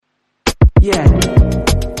Yeah.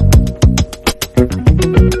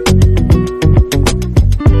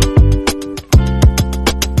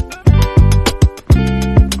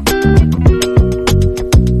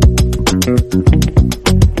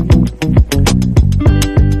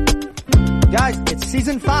 Guys, it's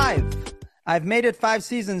season 5. I've made it 5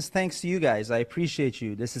 seasons thanks to you guys. I appreciate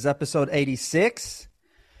you. This is episode 86.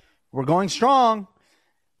 We're going strong.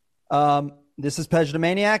 This is Pej the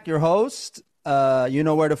Maniac, your host. You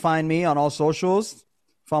know where to find me on all socials.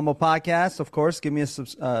 Phumblepodcast, of course. Give me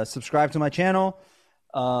a subscribe to my channel.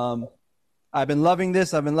 I've been loving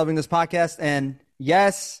this. I've been loving this podcast. And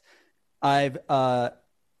yes, I've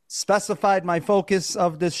specified my focus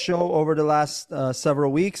of this show over the last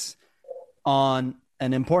several weeks on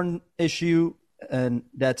an important issue, and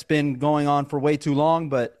that's been going on for way too long.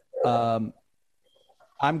 But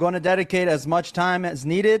I'm going to dedicate as much time as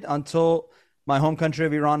needed until my home country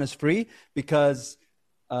of Iran is free, because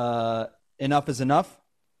enough is enough.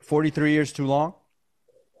 43 years too long.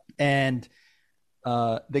 And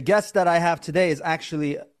the guest that I have today is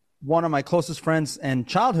actually one of my closest friends and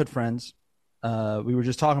childhood friends. We were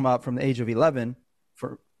just talking about from the age of 11.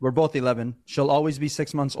 We're both 11. She'll always be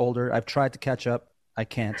 6 months older. I've tried to catch up. I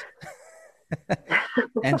can't.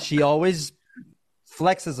 And she always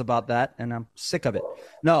flexes about that, and I'm sick of it.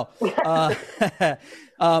 No.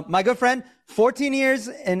 My good friend, 14 years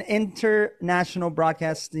in international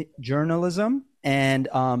broadcast journalism, and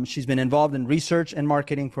she's been involved in research and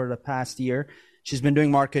marketing for the past year. She's been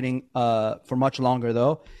doing marketing for much longer,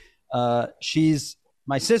 though. She's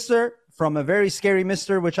my sister from a very scary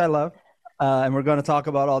mister, which I love, and we're going to talk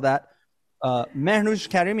about all that. Mehrnoush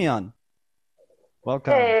Karimian.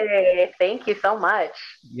 Welcome. Hey, thank you so much.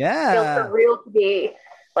 Yeah. It feels surreal to be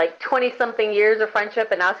like 20-something years of friendship,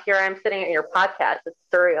 and now here I am sitting at your podcast. It's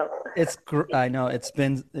surreal. I know it's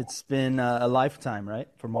been a lifetime, right,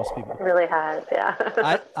 for most people. It really has,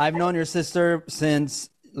 yeah. I've known your sister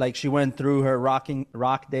since like she went through her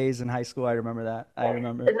rock days in high school. I remember that.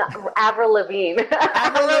 Avril Lavigne.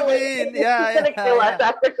 Avril Lavigne, yeah. She's gonna kill us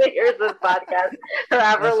after she hears this podcast. Her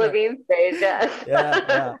Avril Lavigne stage, yes.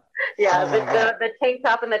 Yeah. Yeah, the tank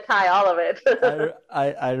top and the tie, all of it.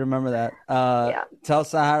 I remember that. Tell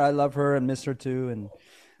Sahar I love her and miss her too. And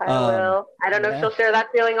I will. I don't know if she'll share that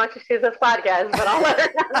feeling once she sees this podcast, but I'll let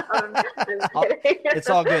her know. I'm kidding. It's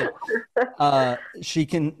all good. She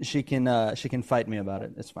can fight me about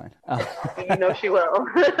it. It's fine. You know she will.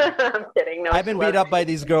 I'm kidding. No, I've been beat up by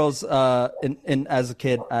these girls in as a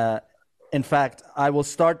kid. In fact, I will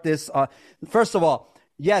start this. First of all,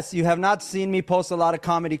 yes, you have not seen me post a lot of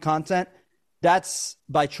comedy content. That's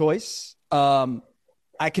by choice.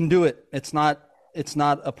 I can do it. It's not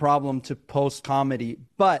a problem to post comedy,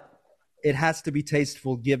 but it has to be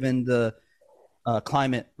tasteful given the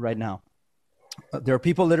climate right now. There are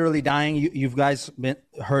people literally dying. You guys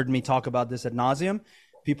heard me talk about this ad nauseum.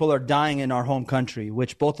 People are dying in our home country,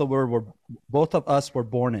 which both of us were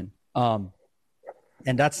born in. And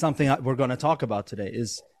that's something we're going to talk about today,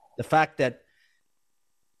 is the fact that,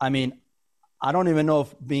 I mean, I don't even know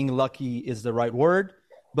if being lucky is the right word,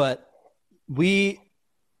 but we,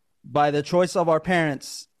 by the choice of our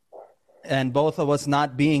parents and both of us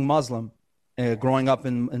not being Muslim, growing up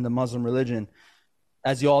in the Muslim religion,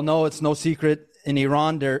 as you all know, it's no secret in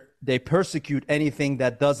Iran, they persecute anything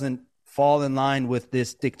that doesn't fall in line with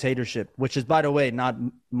this dictatorship, which is, by the way, not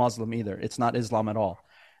Muslim either. It's not Islam at all.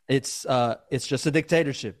 It's just a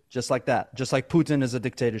dictatorship, just like that. Just like Putin is a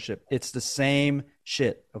dictatorship. It's the same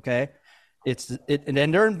shit, okay?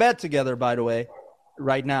 And they're in bed together, by the way,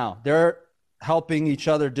 right now. They're helping each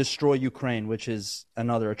other destroy Ukraine, which is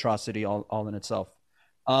another atrocity all in itself.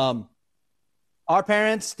 Our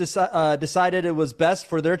parents decided it was best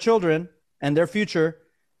for their children and their future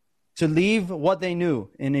to leave what they knew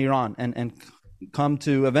in Iran and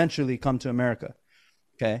eventually come to America,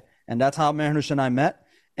 okay? And that's how Mehrnoush and I met.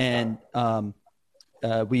 And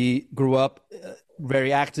we grew up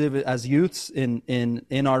very active as youths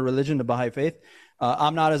in our religion, the Baha'i faith.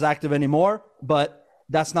 I'm not as active anymore, but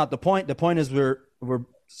that's not the point. The point is we're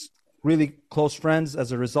really close friends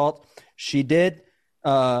as a result. She did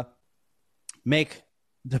make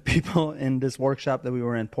the people in this workshop that we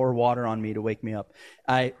were in pour water on me to wake me up.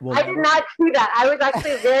 I did not do that. I was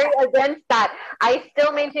actually very against that. I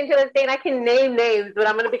still maintain to this day, and I can name names, but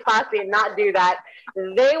I'm going to be classy and not do that.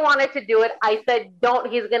 They wanted to do it. I said,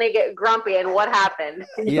 don't. He's going to get grumpy. And what happened?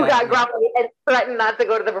 You got grumpy and threatened not to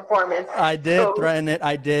go to the performance. I did threaten it.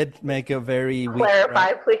 I did make a very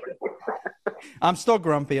clarify, please. I'm still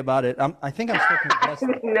grumpy about it. I think I'm still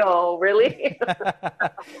complicit. No, really?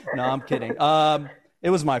 No, I'm kidding. It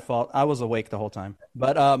was my fault. I was awake the whole time.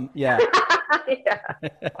 But yeah. Yeah.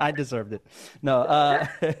 I deserved it. No.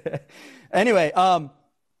 Anyway,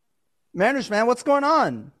 Mehrnoush, man, what's going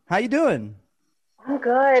on? How you doing? I'm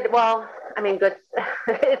good. Well, I mean, good.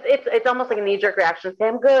 It's almost like a knee-jerk reaction to say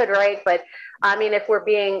I'm good, right? But I mean, if we're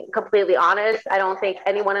being completely honest, I don't think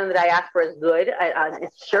anyone in the diaspora is good.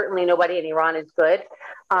 It's certainly nobody in Iran is good.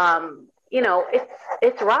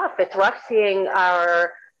 It's rough. It's rough seeing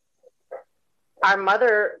our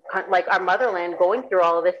motherland going through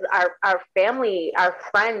all of this, our family, our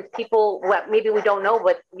friends, people what maybe we don't know,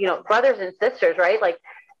 but brothers and sisters, right? Like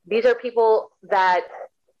these are people that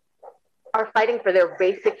are fighting for their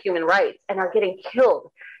basic human rights and are getting killed.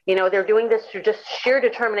 They're doing this through just sheer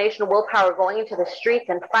determination, willpower, going into the streets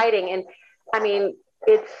and fighting. And I mean,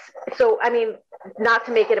 not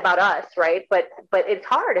to make it about us, right? But it's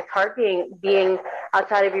hard. It's hard being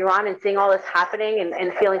outside of Iran and seeing all this happening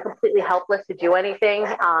and feeling completely helpless to do anything.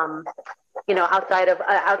 Outside of,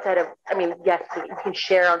 I mean, yes, you can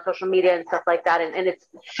share on social media and stuff like that. And it's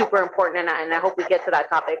super important. And I hope we get to that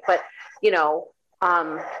topic, but,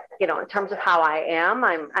 in terms of how I am,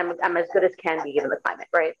 I'm as good as can be given the climate,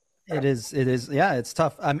 right? It is. Yeah, it's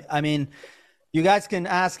tough. I mean, you guys can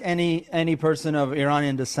ask any person of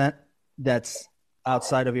Iranian descent that's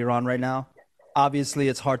outside of Iran right now. Obviously,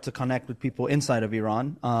 it's hard to connect with people inside of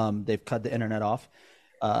Iran. They've cut the internet off.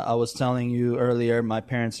 I was telling you earlier, my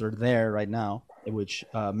parents are there right now, which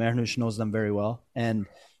Mehrnoush knows them very well, and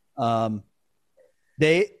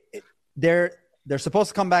they're supposed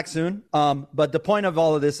to come back soon. But the point of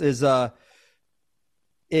all of this is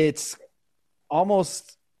it's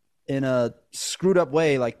almost in a screwed up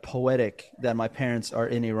way, like poetic, that my parents are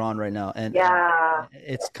in Iran right now. And yeah,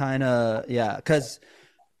 it's kind of, because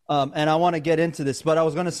and I want to get into this, but I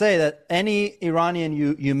was going to say that any Iranian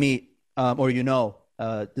you meet or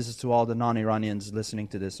this is to all the non-Iranians listening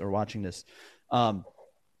to this or watching this,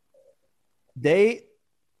 they,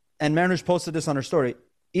 and Mehrnoush posted this on her story,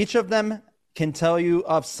 each of them can tell you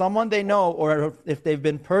of someone they know or if they've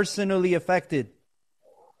been personally affected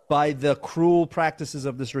by the cruel practices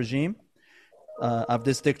of this regime, of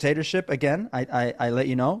this dictatorship. Again, I let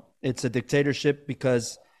you know, it's a dictatorship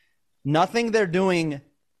because nothing they're doing,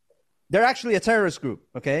 they're actually a terrorist group,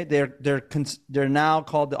 okay? They're now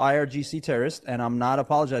called the IRGC terrorists, and I'm not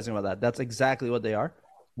apologizing about that. That's exactly what they are.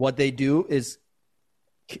 What they do is,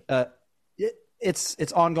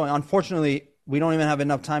 it's ongoing. Unfortunately, we don't even have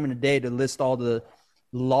enough time in a day to list all the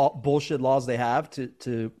bullshit laws they have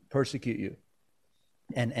to persecute you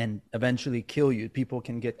and eventually kill you. People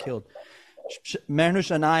can get killed.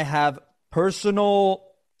 Mehrnoush and I have personal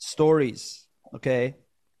stories, okay,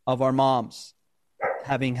 of our moms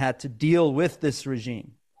having had to deal with this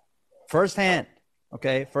regime firsthand,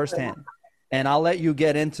 okay, firsthand. And I'll let you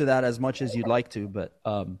get into that as much as you'd like to, but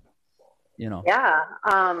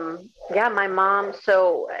Yeah, my mom.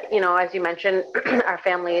 So, as you mentioned, our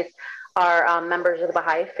families are members of the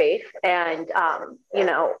Baha'i faith. And,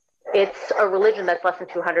 it's a religion that's less than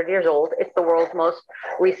 200 years old. It's the world's most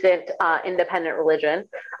recent independent religion.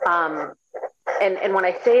 And when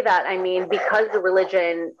I say that, I mean, because the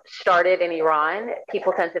religion started in Iran,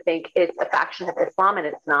 people tend to think it's a faction of Islam, and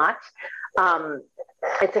it's not.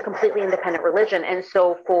 It's a completely independent religion. And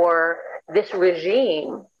so for this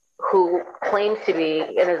regime, who claims to be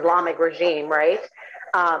an Islamic regime, right?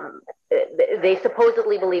 They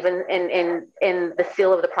supposedly believe in the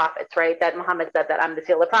seal of the prophets, right? That Muhammad said that I'm the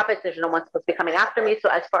seal of the prophets. There's no one supposed to be coming after me. So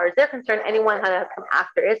as far as they're concerned, anyone that has come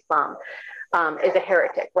after Islam is a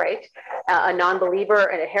heretic, right? A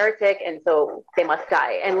non-believer and a heretic, and so they must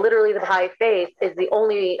die. And literally, the Baha'i faith is the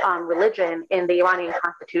only religion in the Iranian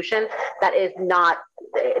constitution that is not,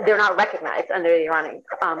 they're not recognized under the Iranian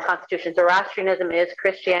constitution. Zoroastrianism is,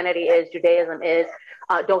 Christianity is, Judaism is.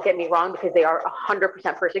 Don't get me wrong, because they are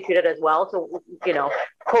 100% persecuted as well. So,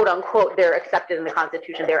 quote unquote, they're accepted in the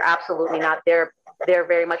constitution. They're absolutely not. They're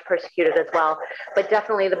very much persecuted as well. But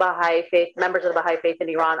definitely the Baha'i faith, members of the Baha'i faith in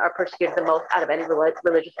Iran are persecuted the most out of any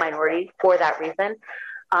religious minority for that reason.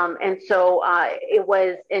 And so it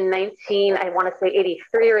was in I want to say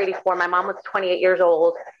 83 or 84. My mom was 28 years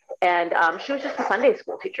old, and she was just a Sunday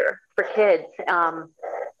school teacher for kids.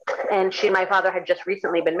 And she and my father had just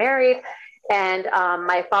recently been married. And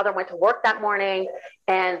my father went to work that morning,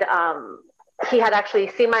 and he had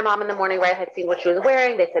actually seen my mom in the morning, right? Had seen what she was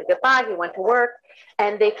wearing. They said goodbye. He went to work,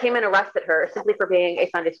 and they came and arrested her simply for being a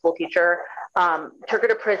Sunday school teacher. Took her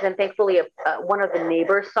to prison. Thankfully, one of the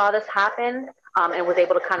neighbors saw this happen and was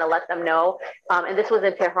able to kind of let them know. And this was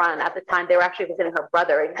in Tehran at the time. They were actually visiting her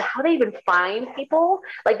brother. And how they even find people?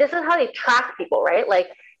 Like, this is how they track people, right? Like,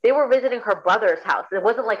 they were visiting her brother's house. It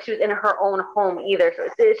wasn't like she was in her own home either. So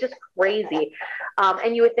it's just crazy.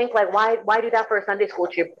 And you would think like, why do that for a Sunday school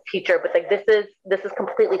teacher? But like, this is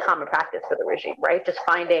completely common practice for the regime, right? Just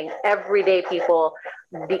finding everyday people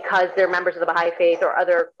because they're members of the Baha'i faith or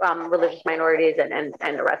other religious minorities and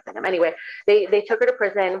arresting them. Anyway, they took her to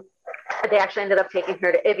prison. They actually ended up taking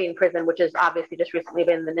her to Evin prison, which has obviously just recently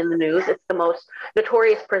been in the news. It's the most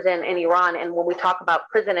notorious prison in Iran. And when we talk about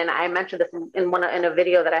prison, and I mentioned this in a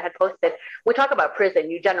video that I had posted, we talk about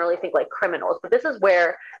prison, you generally think like criminals, but this is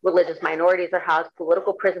where religious minorities are housed,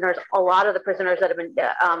 political prisoners. A lot of the prisoners that have been,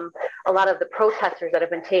 a lot of the protesters that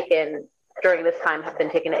have been taken during this time have been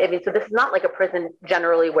taken to Evin. So this is not like a prison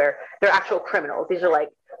generally where they're actual criminals. These are like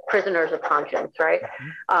prisoners of conscience, right?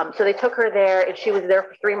 So they took her there, and she was there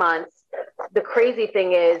for 3 months. The crazy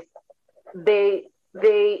thing is, they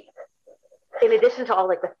in addition to all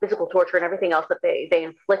like the physical torture and everything else that they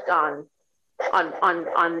inflict on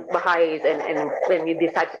Baha'is and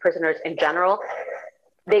these types of prisoners in general,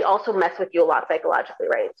 they also mess with you a lot psychologically,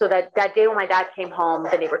 right? So that day when my dad came home,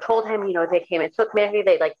 the neighbor told him, they came and took Mehri.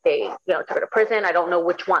 They took her to prison. I don't know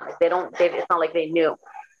which one. It's not like they knew.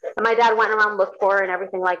 And my dad went around, looked for her and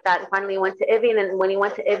everything like that. And finally went to Evin. And when he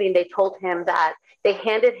went to Evin, they told him that they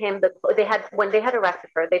handed him when they had arrested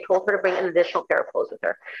her, they told her to bring an additional pair of clothes with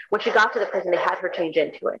her. When she got to the prison, they had her change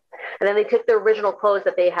into it. And then they took the original clothes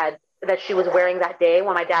that she was wearing that day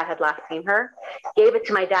when my dad had last seen her, gave it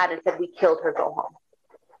to my dad and said, "We killed her, go home."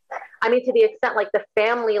 I mean, to the extent like the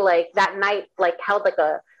family, like that night, like held like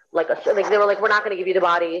they were like, "We're not going to give you the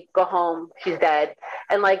body, go home, she's dead."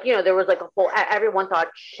 And like, there was like everyone thought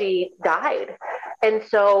she died. And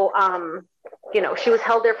so, she was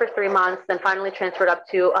held there for 3 months, then finally transferred up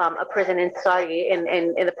to a prison in Saudi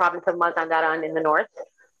in the province of Mazandaran in the north,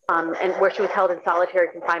 and where she was held in solitary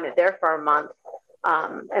confinement there for a month.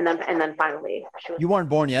 And then finally she was. You weren't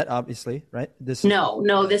born yet, obviously, right?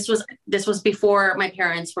 No, this was before my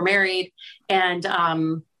parents were married, and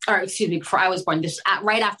before I was born. This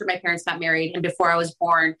right after my parents got married and before I was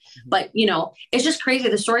born. Mm-hmm. But it's just crazy.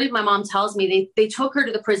 The story my mom tells me, they took her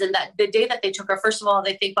to the prison that the day that they took her. First of all,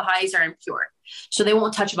 they think Baha'is are impure, so they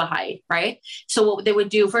won't touch a Baha'i, right? So what they would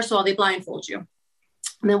do, first of all, they blindfold you.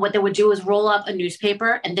 And then what they would do is roll up a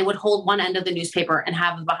newspaper, and they would hold one end of the newspaper and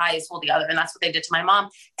have the Baha'is hold the other. And that's what they did to my mom,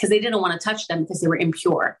 because they didn't want to touch them because they were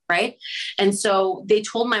impure, right? And so they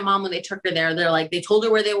told my mom when they took her there, they told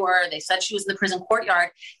her where they were. They said she was in the prison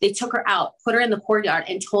courtyard. They took her out, put her in the courtyard,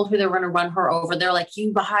 and told her they were going to run her over. They're like,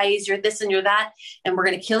 "You Baha'is, you're this and you're that, and we're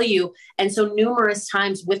going to kill you." And so numerous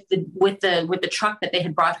times with the truck that they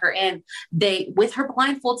had brought her in, with her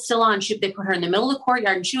blindfold still on, they put her in the middle of the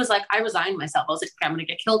courtyard, and she was like, "I resigned myself. I was like, okay, I'm going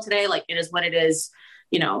to get killed today. Like, it is what it is,"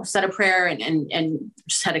 said a prayer and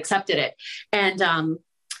just had accepted it. And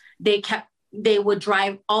they would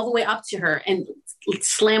drive all the way up to her and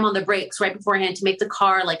slam on the brakes right beforehand to make the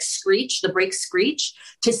car the brakes screech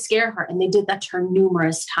to scare her. And they did that to her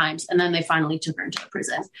numerous times. And then they finally took her into the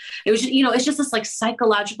prison. It was just, it's just this like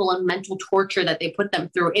psychological and mental torture that they put them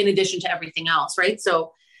through in addition to everything else. Right.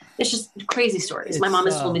 So it's just crazy stories. My mom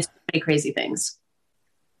has told me so many crazy things.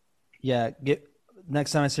 Yeah.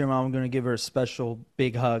 Next time I see her mom, I'm going to give her a special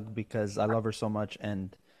big hug because I love her so much.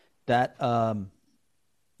 And that's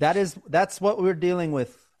what we're dealing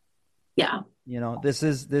with. Yeah. This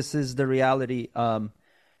is the reality.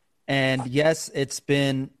 And yes,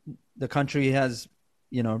 the country has,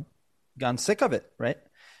 gotten sick of it. Right.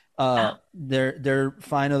 They're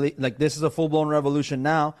finally like, this is a full blown revolution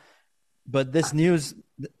now, but this news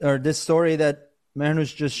or this story that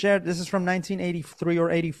Mehrnoush just shared, this is from 1983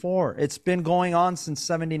 or 84. It's been going on since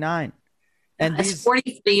 79. And it's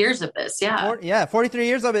 43 years of this. Yeah. 43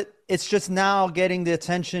 years of it. It's just now getting the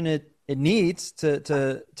attention it needs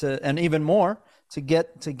to and even more to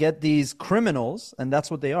get these criminals, and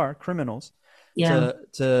that's what they are, criminals,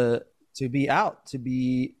 to be out, to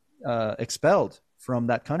be expelled from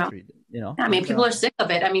that country. I mean, people are sick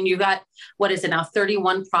of it. I mean, you got, what is it now,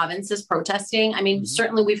 31 provinces protesting. I mean,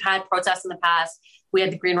 certainly we've had protests in the past. We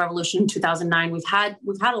had the Green Revolution in 2009. We've had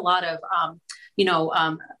a lot of,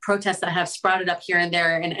 protests that have sprouted up here and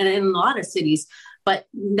there and in a lot of cities, but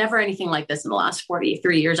never anything like this in the last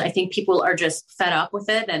 43 years. I think people are just fed up with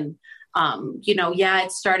it. And,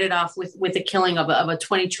 it started off with the killing of a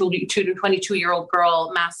 22-year-old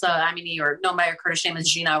girl, Masa Amini, or known by her Kurdish name as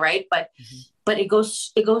Gina, right? But it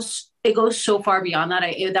goes so far beyond that.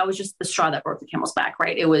 That was just the straw that broke the camel's back,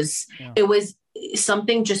 right? It was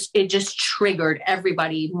something it just triggered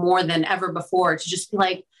everybody more than ever before to just be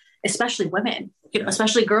like, especially women,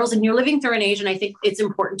 especially girls. And you're living through an age. And I think it's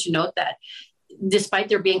important to note that despite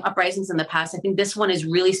there being uprisings in the past, I think this one is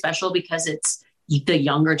really special because it's the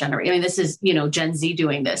younger generation. I mean, this is, Gen Z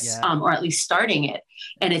doing this, or at least starting it.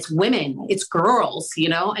 And it's women, it's girls,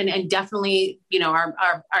 and definitely,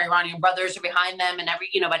 our Iranian brothers are behind them, and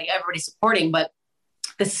everybody's supporting. But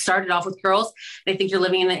this started off with girls. I think you're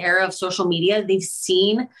living in an era of social media. They've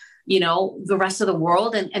seen, the rest of the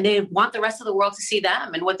world, and they want the rest of the world to see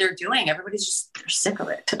them and what they're doing. Everybody's just, they're sick of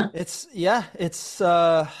it.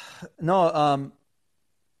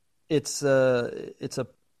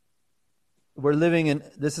 We're living in,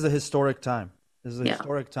 this is a historic time.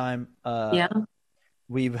 Historic time.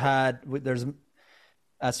 There's,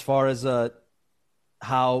 as far as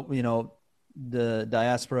how, the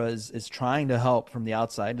diaspora is trying to help from the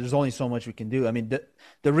outside. There's only so much we can do. I mean,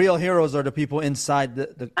 the real heroes are the people inside the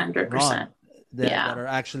 100%. that are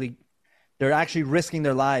actually risking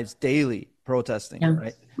their lives daily protesting,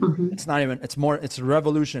 right? Mm-hmm. It's a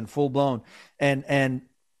revolution, full blown. And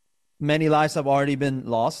many lives have already been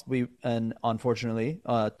lost. And unfortunately,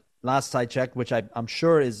 last I checked, which I'm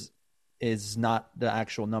sure is not the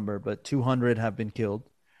actual number, but 200 have been killed.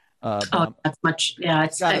 That's much. Yeah,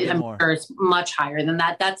 I'm sure it's much higher than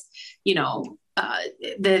that. That's,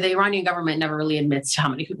 the Iranian government never really admits to how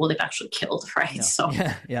many people they've actually killed, right? No. So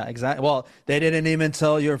yeah, exactly. Well, they didn't even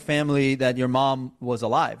tell your family that your mom was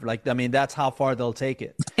alive. Like, I mean, that's how far they'll take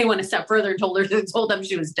it. They went a step further and told them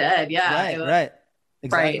she was dead. Yeah, right,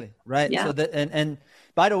 exactly, right. Yeah. So and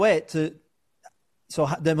by the way,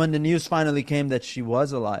 then when the news finally came that she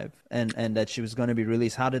was alive and that she was going to be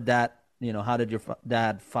released, how did your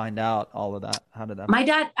dad find out all of that? How did that? My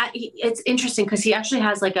dad, it's interesting because he actually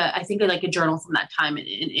has I think a journal from that time. And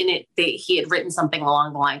in it, he had written something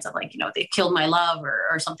along the lines of they killed my love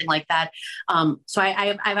or something like that. So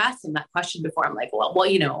I've asked him that question before. I'm like, well,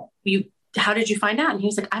 how did you find out? And he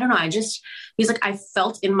was like, I don't know. He's like, I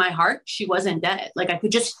felt in my heart she wasn't dead. Like I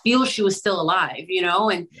could just feel she was still alive,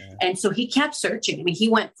 and so he kept searching. I mean, he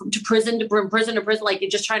went to prison to prison,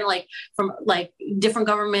 just trying to from different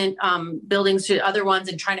government buildings to other ones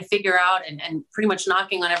and trying to figure out and pretty much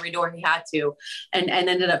knocking on every door he had to, and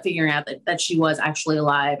ended up figuring out that she was actually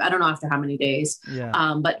alive. I don't know after how many days,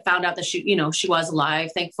 but found out that she was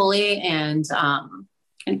alive, thankfully. And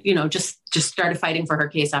just started fighting for her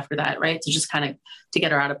case after that, right? So just kind of to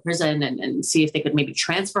get her out of prison and see if they could maybe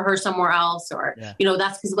transfer her somewhere else, or that's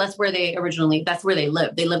because that's where they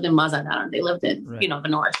lived. They lived in Mazandaran. They lived in the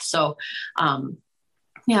north. So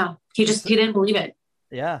he didn't believe it.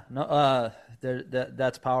 Yeah, no,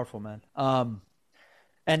 that's powerful, man. And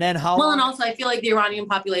then and also I feel like the Iranian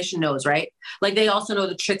population knows, right? Like they also know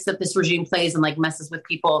the tricks that this regime plays and messes with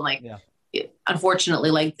people and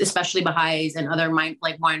unfortunately, especially Baha'is and other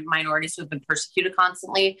minorities who have been persecuted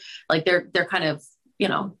constantly, they're kind of,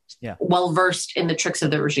 well versed in the tricks of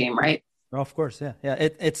the regime, right? Oh, of course. Yeah.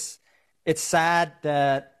 It's sad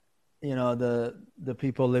that, the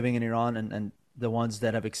people living in Iran and the ones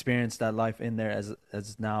that have experienced that life in there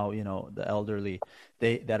as now, the elderly,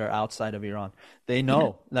 that are outside of Iran, they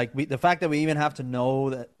know, the fact that we even have to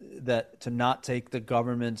know that to not take the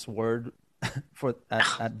government's word for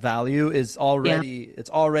at value is already it's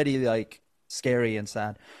already scary and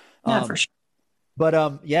sad. For sure. But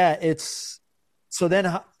it's so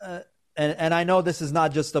then and I know this is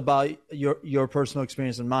not just about your personal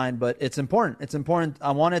experience and mine, but it's important.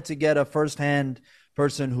 I wanted to get a firsthand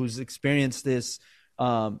person who's experienced this,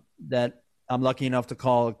 that I'm lucky enough to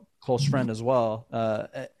call a close friend as well,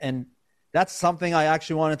 and that's something I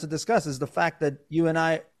actually wanted to discuss, is the fact that you and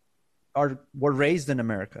I were raised in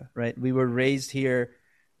America, right? We were raised here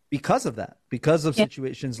because of that, because of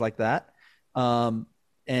situations like that.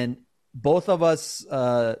 And both of us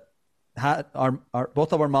both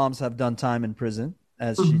of our moms have done time in prison,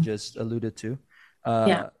 as she just alluded to,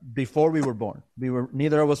 before we were born.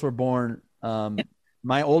 Neither of us were born.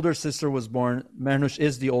 My older sister was born. Mehrnoush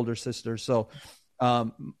is the older sister. So,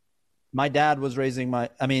 my dad was raising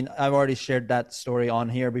I've already shared that story on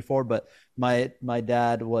here before, but my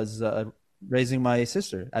dad was raising my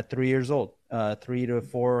sister at 3 years old, 3 to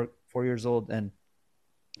 4 years old. And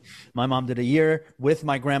my mom did a year with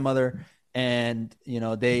my grandmother, and,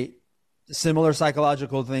 similar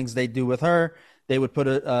psychological things they do with her. They would put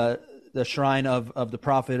the shrine of the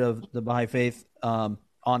prophet of the Baha'i faith, on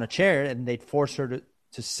a chair, and they'd force her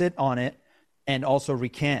to sit on it and also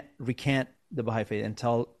recant the Baha'i faith and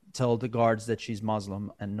tell the guards that she's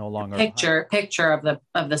Muslim and no longer picture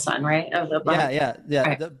of the son, right? Of the right.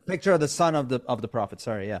 The picture of the son of the prophet.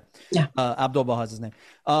 Sorry, Abdul Baha is his name.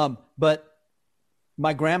 But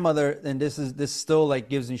my grandmother, and this still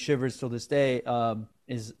gives me shivers till this day,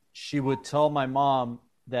 is she would tell my mom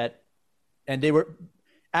that, and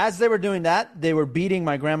as they were doing that, they were beating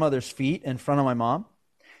my grandmother's feet in front of my mom,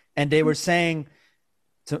 and they were saying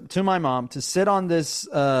to my mom to sit on this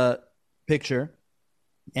picture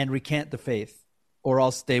and recant the faith, or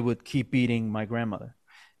else they would keep beating my grandmother.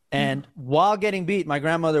 And while getting beat, my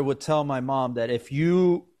grandmother would tell my mom that if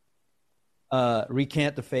you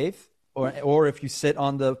recant the faith, or if you sit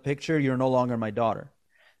on the picture, you're no longer my daughter.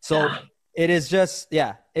 So it is just,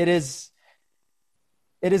 it is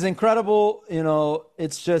incredible. You know,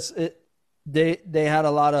 it's just, they had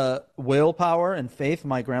a lot of willpower and faith.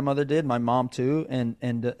 My grandmother did, my mom too.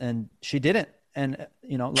 And she didn't. And,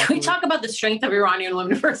 you know, can we talk about the strength of Iranian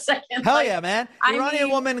women for a second? Hell yeah, man. Iranian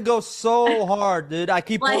women go so hard, dude. I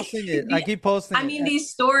keep posting it. I mean, these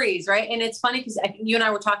stories, right? And it's funny because you and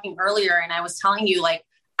I were talking earlier, and I was telling you, like,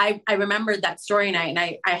 I remembered that story night, and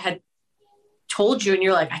I had told you, and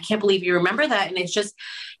you're like, I can't believe you remember that. And it's just,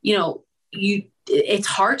 you know, it's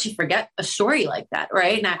hard to forget a story like that,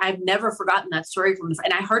 right? And I've never forgotten that story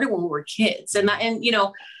and I heard it when we were kids. And you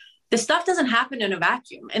know, this stuff doesn't happen in a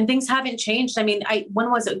vacuum, and things haven't changed. I mean, when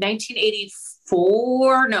was it?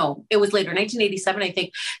 1984? No, it was later, 1987, I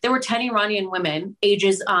think. There were 10 Iranian women,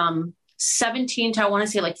 ages 17 to, I want to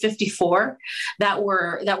say, like 54, that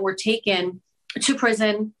were taken to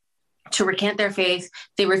prison to recant their faith.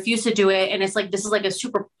 They refused to do it. And it's like, this is like a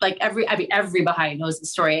super, like every Baha'i knows the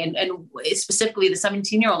story. And specifically the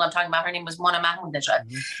 17-year-old I'm talking about, her name was Mona Mahmoudnejad.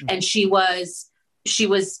 Mm-hmm. And she was,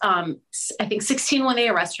 I think 16 when they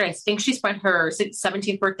arrested her. I think she spent her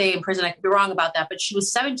 17th birthday in prison. I could be wrong about that, but she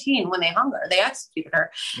was 17 when they hung her. They executed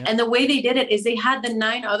her. Yep. And the way they did it is they had the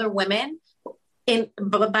 9 other women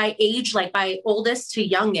by age, like by oldest to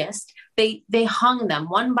youngest, they hung them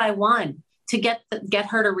one by one to get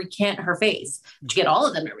her to recant her faith, to get all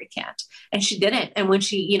of them to recant. And she didn't. And when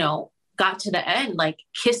she, you know, got to the end, like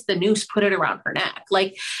kissed the noose, put it around her neck,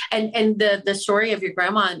 like, and the story of your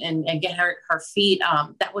grandma and get her feet,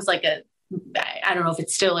 that was like I don't know if it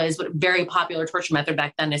still is, but a very popular torture method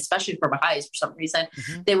back then, especially for Baha'is for some reason.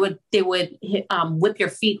 Mm-hmm. They would whip your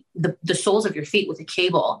feet, the soles of your feet with a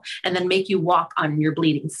cable, and then make you walk on your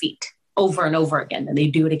bleeding feet over and over again. And they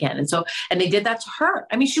do it again. And they did that to her.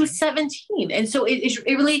 I mean, she was 17. And so it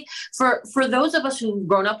really, for those of us who've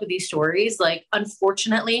grown up with these stories, like,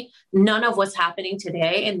 unfortunately, none of what's happening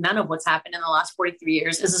today and none of what's happened in the last 43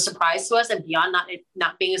 years is a surprise to us. And beyond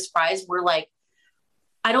not being a surprise, we're like,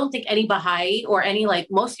 I don't think any Baha'i or any, like,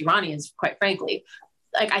 most Iranians, quite frankly,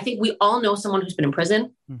 like, I think we all know someone who's been in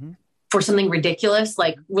prison for something ridiculous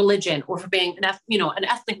like religion, or for being an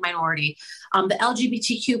ethnic minority, the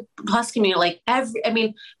LGBTQ plus community, like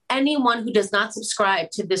anyone who does not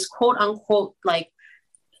subscribe to this quote unquote like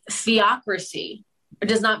theocracy, or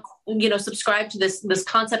does not, subscribe to this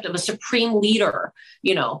concept of a supreme leader,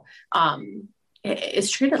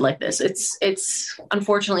 is treated like this. It's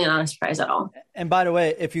unfortunately not a surprise at all. And by the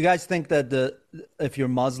way, if you guys think that if you're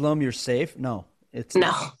Muslim, you're safe, no.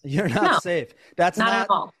 You're not safe. That's not at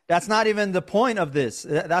all. That's not even the point of this.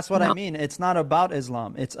 That's what I mean. It's not about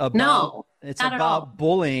Islam. It's about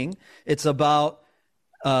bullying. It's about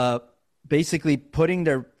basically putting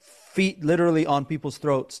their feet literally on people's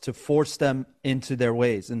throats to force them into their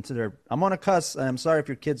ways, I'm gonna cuss. I'm sorry if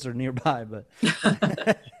your kids are nearby, but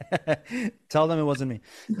tell them it wasn't me.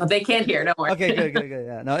 Well, they can't hear. Don't worry. Okay, good.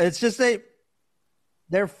 Yeah, no, it's just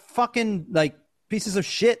they're fucking like pieces of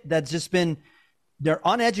shit that's just been. They're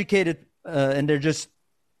uneducated and they're just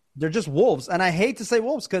wolves. And I hate to say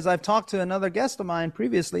wolves because I've talked to another guest of mine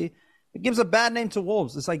previously. It gives a bad name to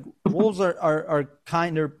wolves. It's like wolves are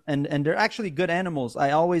kinder and they're actually good animals.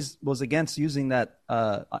 I always was against using that,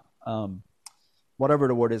 whatever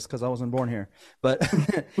the word is, because I wasn't born here. But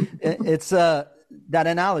it's that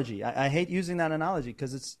analogy. I hate using that analogy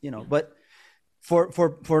because it's, but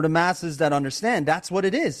for the masses that understand, that's what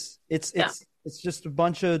it is. It's just a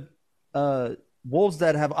bunch of wolves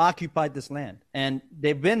that have occupied this land, and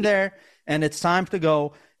they've been there, and it's time to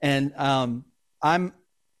go. And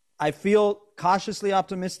I feel cautiously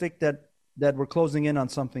optimistic that we're closing in on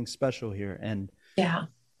something special here. And I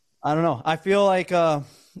don't know. I feel like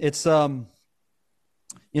it's like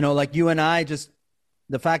you and I, just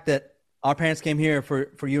the fact that our parents came here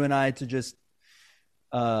for you and I to just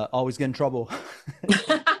always get in trouble.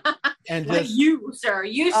 And like you, sir.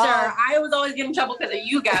 I was always getting in trouble because of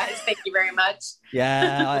you guys. Thank you very much.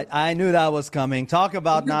 Yeah, I knew that was coming. Talk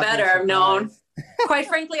about you not better have known. Quite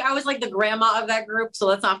frankly, I was like the grandma of that group, so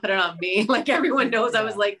let's not put it on me. Like everyone knows, I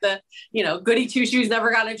was like the, goody two shoes,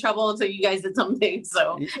 never got in trouble until you guys did something.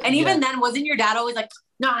 So, and even then, wasn't your dad always like,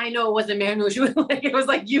 no, I know it wasn't Mehrnoush. It was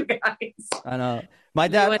like you guys. I know. My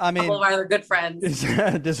dad, a couple of our other good friends.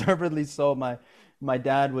 Deservedly so. My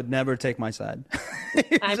dad would never take my side.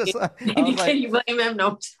 Can you blame him?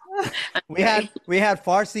 No. we had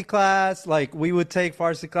Farsi class. Like we would take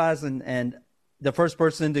Farsi class, and the first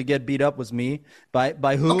person to get beat up was me. By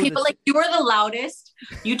who? Okay, but like you were the loudest.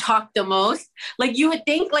 You talked the most. Like you would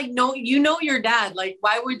think, like, no, you know your dad. Like,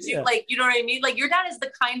 why would you? Like, you know what I mean? Like your dad is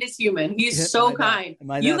the kindest human. He's so kind.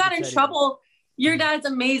 You got in trouble. Your dad's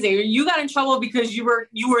amazing. You got in trouble because you were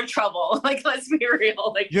in trouble. Like, let's be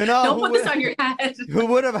real. Like, don't put this on your head. Who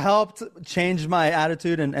would have helped change my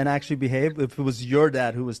attitude and actually behave if it was your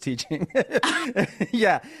dad who was teaching?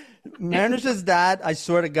 Yeah. Mehrnoush's dad, I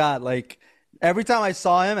swear to God, like every time I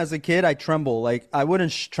saw him as a kid, I tremble. Like I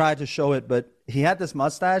wouldn't try to show it, but he had this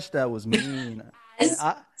mustache that was mean.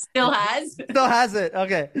 Still has it.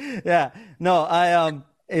 Okay. Yeah. No, I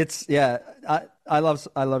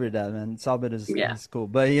love your dad, man. Salbit is cool,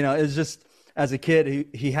 but it's just as a kid,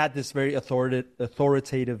 he had this very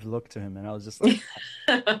authoritative look to him, and I was just like,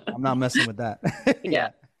 I'm not messing with that.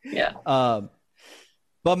 Yeah.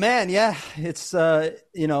 But man, it's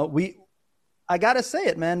I gotta say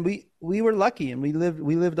it, man. We were lucky, and we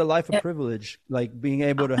lived a life of privilege, like being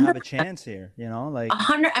able to have a chance here. Like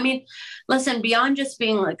 100. I mean, listen, beyond just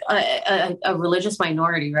being like a religious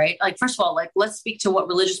minority, right? Like, first of all, like let's speak to what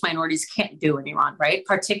religious minorities can't do in Iran, right?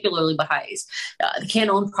 Particularly Baha'is, they can't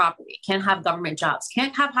own property, can't have government jobs,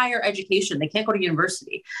 can't have higher education, they can't go to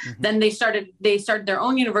university. Mm-hmm. Then they started their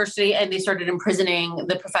own university, and they started imprisoning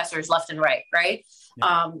the professors left and right, right?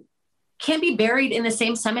 Yeah. Can't be buried in the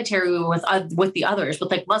same cemetery with the others,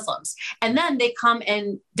 with like Muslims. And then they come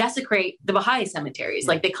and desecrate the Baha'i cemeteries.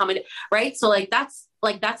 Like they come in, right? So that's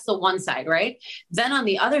the one side, right? Then on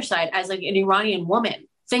the other side, as like an Iranian woman,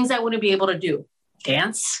 things I wouldn't be able to do,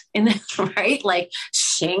 dance in this, right? Like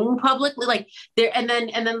sing publicly, like there, and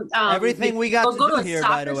then everything we got to go do here,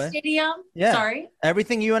 by the way. Stadium. Yeah. Sorry.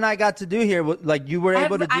 Everything you and I got to do here, like you were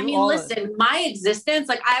able to do. I mean, listen, my existence,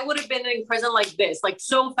 like I would have been in prison like this, like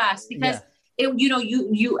so fast, because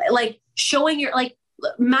you like showing your, like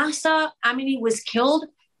Mahsa Amini was killed.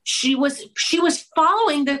 She was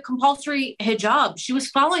following the compulsory hijab. She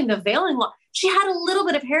was following the veiling law. She had a little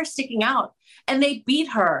bit of hair sticking out, and they beat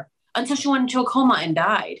her until she went into a coma and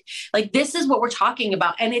died. Like, this is what we're talking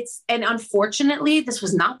about. And unfortunately, this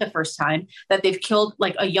was not the first time that they've killed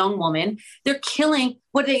like a young woman. They're killing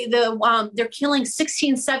they're killing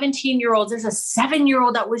 16, 17-year-olds. There's a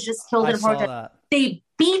 7-year-old that was just killed in a protest. They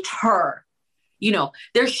beat her.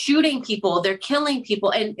 They're shooting people, they're killing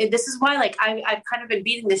people. And this is why, like, I've kind of been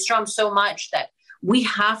beating this drum so much that we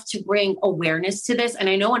have to bring awareness to this. And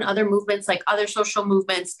I know in other movements, like other social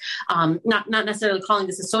movements, not necessarily calling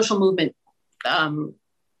this a social movement,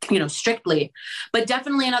 strictly, but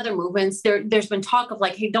definitely in other movements, there's been talk of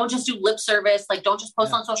like, hey, don't just do lip service, like don't just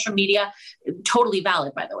post on social media. Totally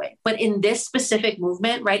valid, by the way. But in this specific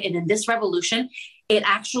movement, right, and in this revolution, it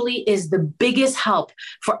actually is the biggest help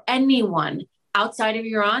for anyone outside of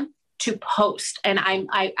Iran to post. And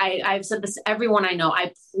I've said this to everyone I know.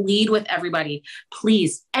 I plead with everybody,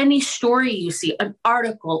 please, any story you see, an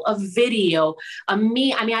article, a video, a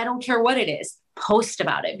meme, I mean, I don't care what it is, post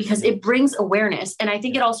about it, because it brings awareness. And I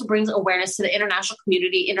think it also brings awareness to the international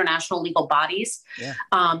community, international legal bodies,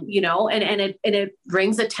 and it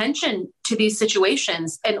brings attention to these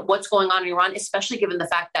situations and what's going on in Iran, especially given the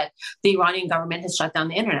fact that the Iranian government has shut down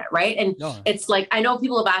the internet, right? And it's like, I know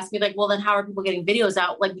people have asked me like, well, then how are people getting videos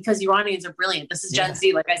out? Like, because Iranians are brilliant. This is Gen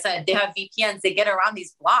Z. Like I said, they have VPNs, they get around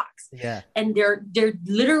these blocks. Yeah. And they're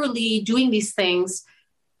literally doing these things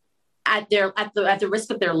at the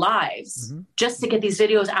risk of their lives, just to get these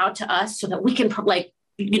videos out to us so that we can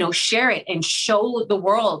share it and show the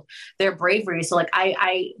world their bravery. So like,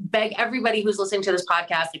 I beg everybody who's listening to this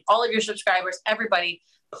podcast, like all of your subscribers, everybody,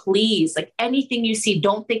 please, like anything you see,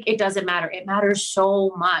 don't think it doesn't matter. It matters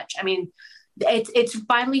so much. I mean, it's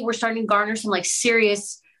finally, we're starting to garner some like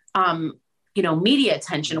serious, media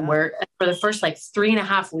attention, where for the first like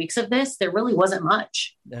 3.5 weeks of this, there really wasn't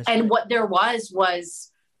much. That's and right. What there was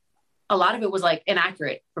a lot of it was like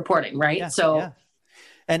inaccurate reporting, right? Yeah.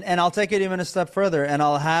 And I'll take it even a step further, and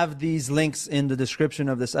I'll have these links in the description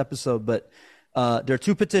of this episode. But there are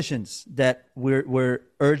 2 petitions that we're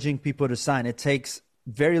urging people to sign. It takes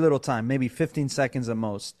very little time, maybe 15 seconds at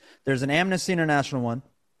most. There's an Amnesty International one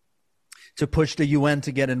to push the UN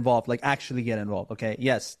to get involved, like actually get involved. Okay,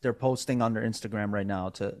 yes, they're posting on their Instagram right now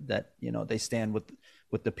that they stand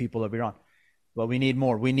with the people of Iran. But we need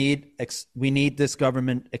more. We need this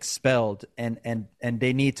government expelled, and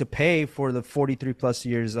they need to pay for the 43 plus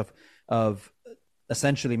years of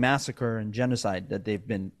essentially massacre and genocide that they've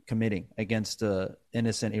been committing against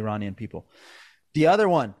innocent Iranian people. The other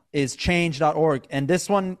one is change.org. And this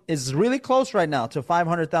one is really close right now to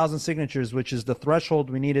 500,000 signatures, which is the threshold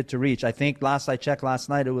we needed to reach. I think last I checked last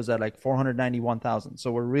night, it was at like 491,000.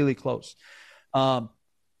 So we're really close.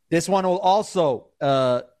 This one will also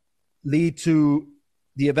lead to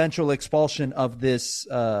the eventual expulsion of this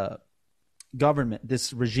government,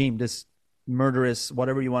 this regime, this murderous,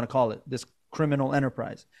 whatever you want to call it, this criminal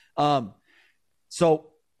enterprise. So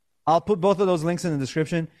I'll put both of those links in the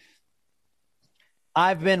description.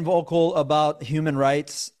 I've been vocal about human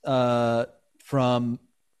rights from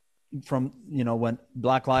when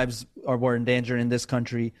Black lives were in danger in this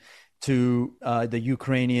country to the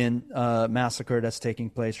Ukrainian massacre that's taking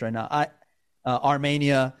place right now.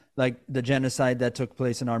 Armenia, like the genocide that took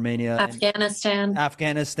place in Armenia,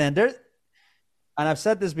 Afghanistan. There, and I've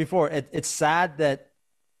said this before. It's sad that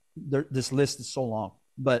this list is so long,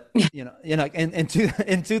 but in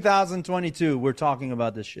 2022 we're talking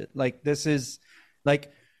about this shit. Like this is.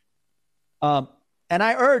 Like, and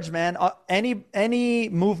I urge, man, any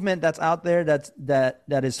movement that's out there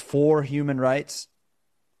that is for human rights,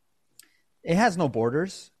 it has no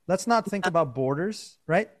borders. Let's not think about borders,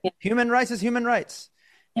 right? Yeah. Human rights is human rights.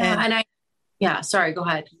 Yeah, sorry, go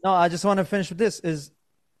ahead. No, I just want to finish with this.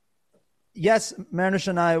 Yes, Mehrnoush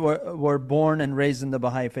and I were born and raised in the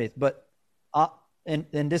Baha'i faith, but and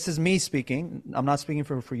this is me speaking. I'm not speaking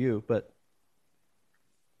for you, but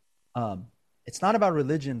it's not about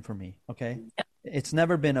religion for me, okay? Yeah. It's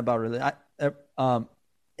never been about religion.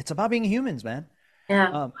 It's about being humans, man.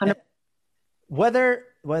 Yeah. Whether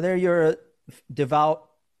you're a devout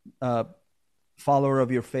follower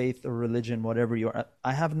of your faith or religion, whatever you are,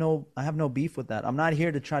 I have no beef with that. I'm not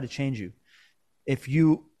here to try to change you. If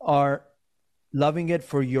you are loving it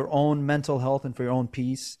for your own mental health and for your own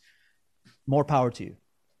peace, more power to you.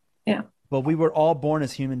 Yeah. But we were all born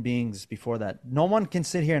as human beings before that. No one can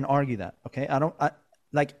sit here and argue that. Okay.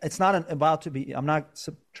 It's not about to be, I'm not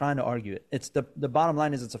trying to argue it. It's the bottom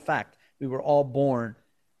line is it's a fact. We were all born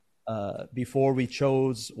before we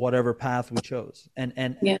chose whatever path we chose. And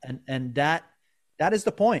that is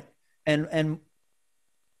the point. And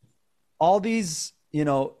all these,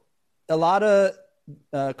 a lot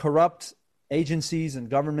of corrupt agencies and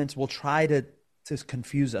governments will try to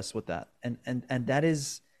confuse us with that. And that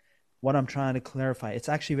is what I'm trying to clarify. It's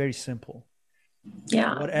actually very simple.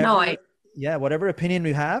 Yeah. Whatever opinion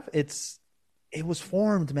we have, it was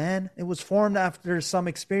formed, man. It was formed after some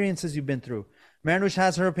experiences you've been through. Mehrnoush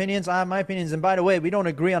has her opinions. I have my opinions. And by the way, we don't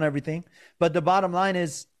agree on everything. But the bottom line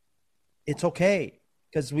is it's okay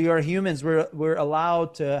because we are humans. We're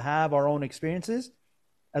allowed to have our own experiences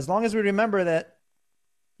as long as we remember that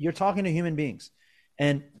you're talking to human beings.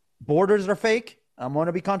 And borders are fake. I'm going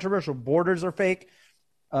to be controversial. Borders are fake.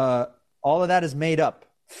 All of that is made up.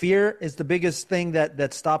 Fear is the biggest thing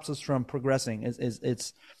that stops us from progressing.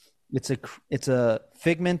 It's a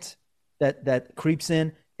figment that creeps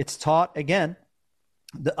in. It's taught again.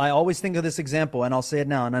 I always think of this example, and I'll say it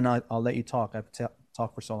now, and then I'll let you talk. I've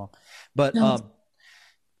talked for so long, but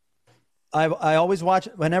I always watch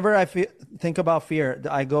whenever I think about fear.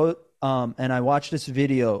 I go and I watch this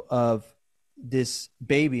video of this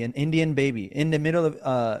baby, an Indian baby in the middle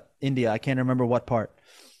of India. I can't remember what part.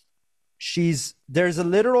 There's a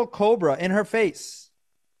literal cobra in her face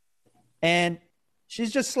and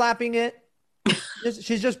she's just slapping it.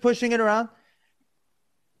 She's just pushing it around.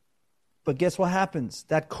 But guess what happens?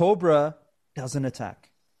 That cobra doesn't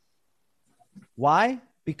attack. Why?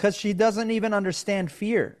 Because she doesn't even understand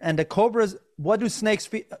fear. And the cobras, what do snakes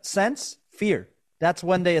sense? Fear. That's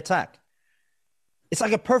when they attack. It's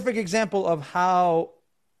like a perfect example of how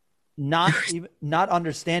not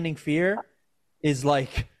understanding fear is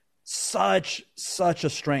like such a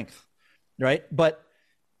strength, right? But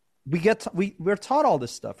we're taught all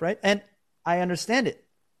this stuff, right? And I understand it.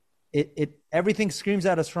 It everything screams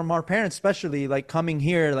at us from our parents, especially like coming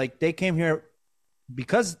here. Like they came here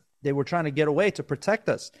because they were trying to get away to protect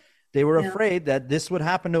us. They were afraid that this would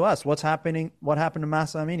happen to us. What happened to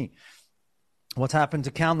Masa Amini? What's happened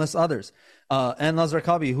to countless others? And Lazar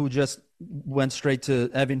Kabi, who just went straight to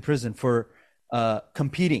Evin prison for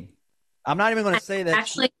competing. I'm not even going to say that.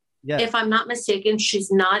 Actually, if I'm not mistaken, she's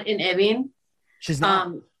not in Evin. She's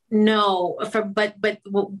not. No, but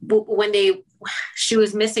when she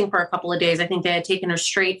was missing for a couple of days. I think they had taken her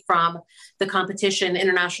straight from the competition, the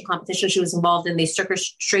international competition she was involved in. They took her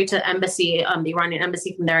straight to the embassy, the Iranian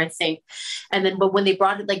embassy from there, I think. And then, but when they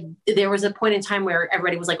brought it, like there was a point in time where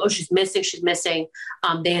everybody was like, "Oh, she's missing."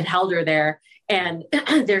 They had held her there, and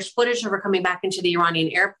there's footage of her coming back into the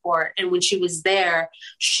Iranian airport. And when she was there,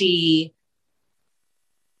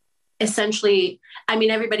 essentially, I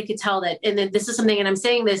mean, everybody could tell that. And then this is something, and I'm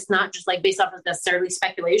saying this not just like based off of necessarily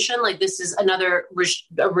speculation, like this is another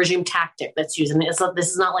regime tactic that's used. And this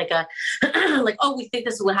is not like a, like, oh, we think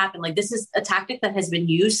this is what happened. Like this is a tactic that has been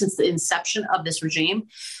used since the inception of this regime.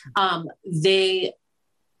 They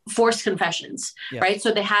forced confessions, right?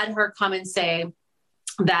 So they had her come and say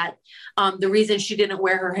that the reason she didn't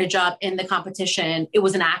wear her hijab in the competition, it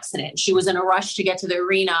was an accident. She was in a rush to get to the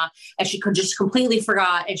arena and she could just completely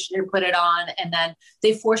forgot and she didn't put it on. And then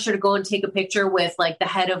they forced her to go and take a picture with like the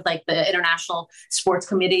head of like the international sports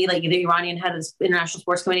committee, like the Iranian head of the international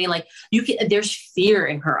sports committee. Like there's fear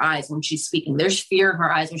in her eyes when she's speaking. There's fear in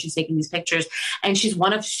her eyes when she's taking these pictures. And she's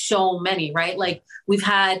one of so many, right? Like we've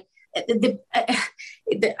had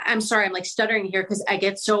I'm sorry, I'm like stuttering here because I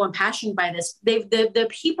get so impassioned by this. The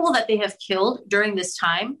people that they have killed during this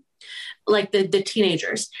time, like the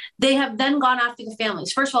teenagers, they have then gone after the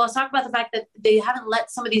families. First of all, let's talk about the fact that they haven't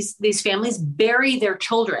let some of these families bury their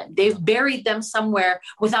children. They've buried them somewhere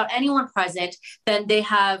without anyone present. Then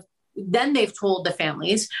they've told the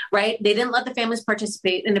families, right? They didn't let the families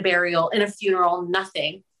participate in a burial, in a funeral,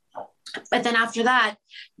 nothing. But then after that,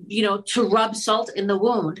 to rub salt in the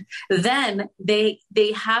wound, then they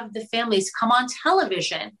have the families come on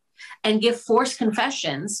television and give forced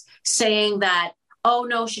confessions saying that, oh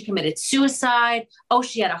no, she committed suicide. Oh,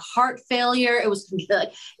 she had a heart failure. It was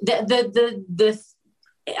like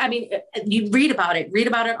I mean, you read about it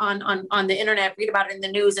on the internet, read about it in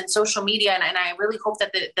the news and social media. And I really hope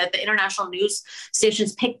that the international news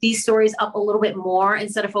stations pick these stories up a little bit more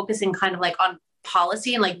instead of focusing kind of like on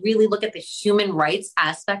policy and like really look at the human rights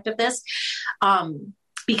aspect of this.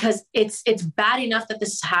 Because it's bad enough that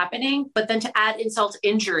this is happening, but then to add insult to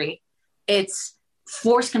injury, it's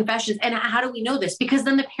forced confessions. And how do we know this? Because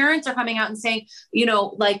then the parents are coming out and saying,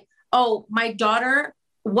 like, oh, my daughter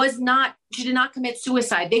she did not commit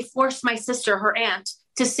suicide. They forced my sister, her aunt,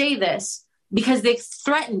 to say this because they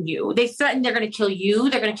threatened you. They threatened they're going to kill you.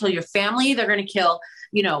 They're going to kill your family. They're going to kill,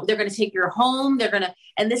 they're going to take your home.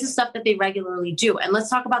 And this is stuff that they regularly do. And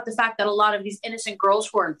let's talk about the fact that a lot of these innocent girls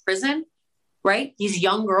who are in prison, right? These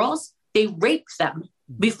young girls, they rape them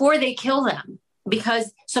before they kill them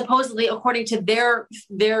because supposedly, according to their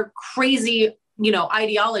crazy,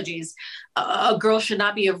 ideologies, a girl should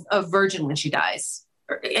not be a virgin when she dies.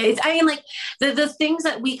 Like the things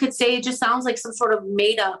that we could say, it just sounds like some sort of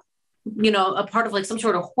made up, a part of like some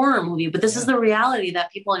sort of horror movie, but this is the reality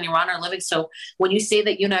that people in Iran are living. So when you say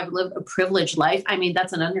that have lived a privileged life, I mean,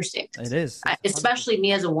 that's an understatement. It is. Especially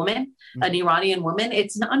me as a woman, an Iranian woman,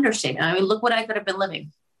 it's an understatement. I mean, look what I could have been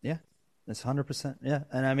living. Yeah, it's 100%. Yeah.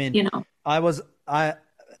 And I mean,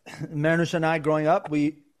 Mehrnoush and I growing up,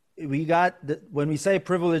 we got, when we say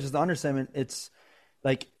privilege is the understatement, it's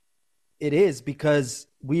like, it is because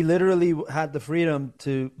we literally had the freedom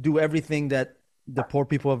to do everything that the poor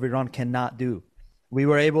people of Iran cannot do. We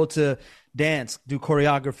were able to dance, do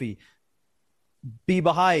choreography, be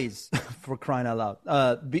Baha'is for crying out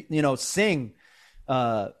loud, sing,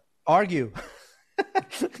 argue.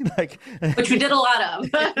 Which we did a lot of.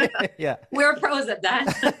 Yeah. We're pros at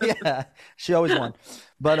that. Yeah. She always won.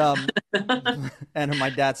 But, and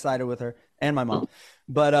my dad sided with her and my mom.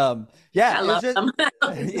 But, yeah. I love them.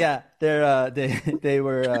 Yeah. They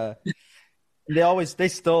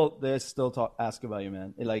still ask about you,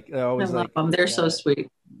 man. Like they're always like them. They're so sweet.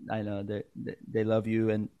 I know they love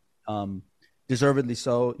you and deservedly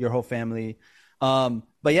so, your whole family. But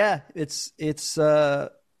yeah, it's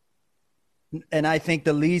and I think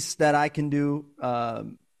the least that I can do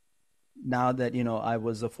now that I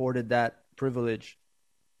was afforded that privilege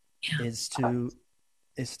is to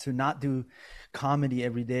not do comedy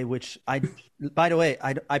every day, which by the way,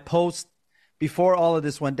 I post before all of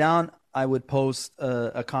this went down. I would post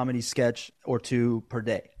a comedy sketch or two per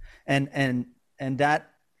day. And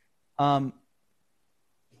that, I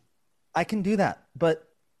can do that, but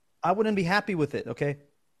I wouldn't be happy with it. Okay.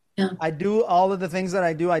 Yeah. I do all of the things that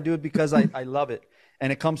I do it because I love it.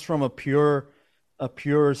 And it comes from a pure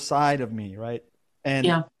side of me. Right.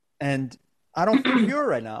 And I don't feel pure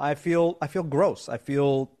right now. I feel gross. I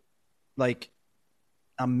feel like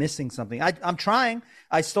I'm missing something. I'm trying.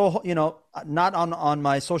 I still, not on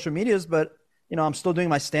my social medias, but I'm still doing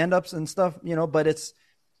my stand-ups and stuff, but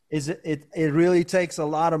it really takes a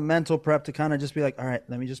lot of mental prep to kind of just be like, all right,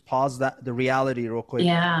 let me just pause the reality real quick.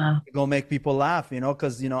 Yeah. Go make people laugh,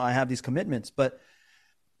 because, I have these commitments, but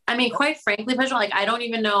I mean, quite frankly, Pedro, like, I don't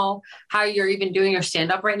even know how you're even doing your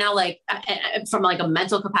stand-up right now, like from like a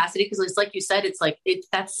mental capacity. Cause it's like you said, it's like,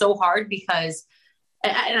 that's so hard because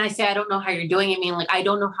and I say, I don't know how you're doing it. I mean, like, I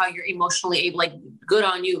don't know how you're emotionally able, like, good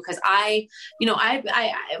on you. Cause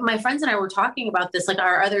my friends and I were talking about this, like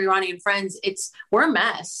our other Iranian friends, we're a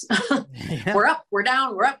mess. Yeah. We're up, we're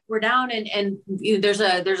down, we're up, we're down. And there's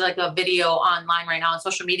like a video online right now on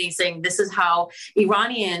social media saying this is how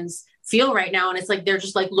Iranians feel right now. And it's like, they're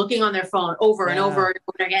just like looking on their phone over and over and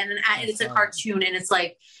over again. And it's a cartoon. And it's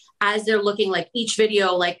like, as they're looking, like each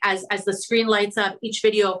video, like as the screen lights up, each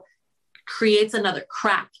video creates another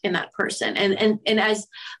crack in that person. And as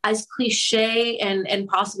cliche and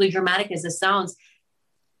possibly dramatic as this sounds,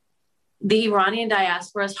 the Iranian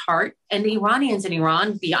diaspora's heart and the Iranians in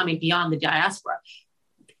Iran, beyond the diaspora,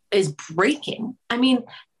 is breaking. I mean,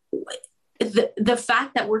 the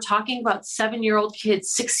fact that we're talking about 7-year-old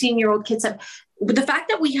kids, 16-year-old kids, the fact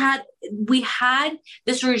that we had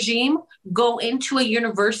this regime go into a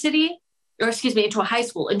university, into a high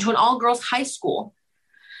school, into an all-girls high school,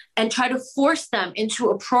 and try to force them into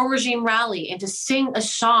a pro-regime rally and to sing a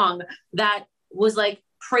song that was like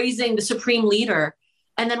praising the supreme leader.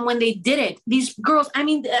 And then when they did it, these girls, I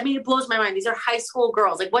mean, it blows my mind. These are high school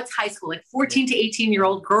girls. Like, what's high school? Like 14 to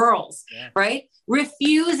 18-year-old girls, right?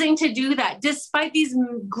 Refusing to do that, despite these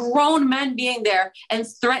grown men being there and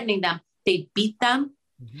threatening them. They beat them.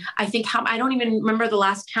 Mm-hmm. I think I don't even remember the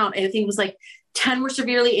last count. I think it was like 10 were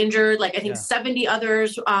severely injured. Like, I think 70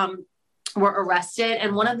 others were arrested.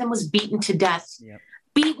 And one of them was beaten to death. Yep.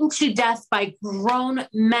 Beaten to death by grown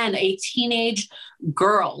men, a teenage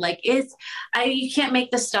girl. Like, you can't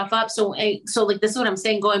make this stuff up. So like, this is what I'm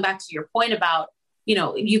saying, going back to your point about,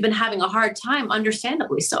 you've been having a hard time,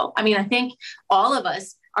 understandably so. I mean, I think all of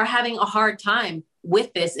us are having a hard time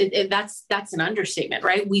with this. That's an understatement,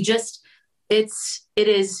 right? It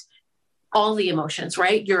is all the emotions,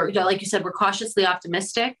 right? You're like you said, we're cautiously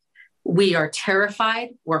optimistic. We are terrified.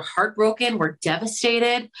 We're heartbroken. We're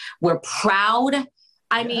devastated. We're proud.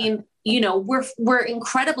 I mean, we're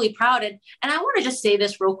incredibly proud. And I want to just say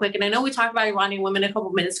this real quick. And I know we talked about Iranian women a couple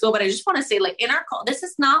of minutes ago, but I just want to say, like, in our culture, this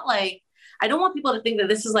is not like, I don't want people to think that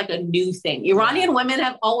this is like a new thing. Iranian women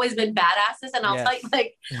have always been badasses, and I'll tell you,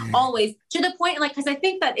 like, always, to the point, like, because I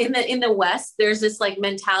think that in the West, there's this like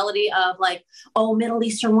mentality of like, oh, Middle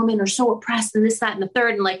Eastern women are so oppressed and this, that, and the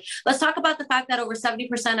third. And like, let's talk about the fact that over 70%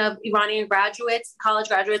 of Iranian graduates, college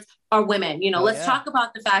graduates, are women. Let's talk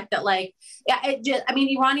about the fact that, like,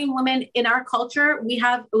 Iranian women in our culture, we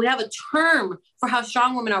have a term for how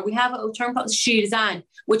strong women are. We have a term called shirzan,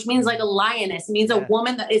 which means like a lioness. It means a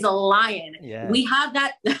woman that is a lion. Yeah. We have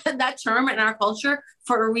that term in our culture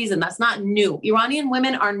for a reason. That's not new. Iranian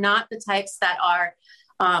women are not the types that are,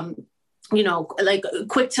 like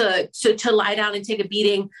quick to lie down and take a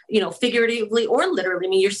beating, figuratively or literally. I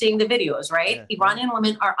mean, you're seeing the videos, right? Yeah. Iranian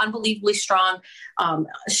women are unbelievably strong,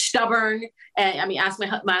 stubborn. And I mean, ask my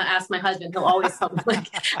husband, he'll always tell me. Like,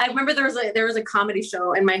 I remember there was a comedy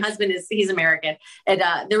show, and my husband he's American. And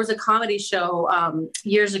there was a comedy show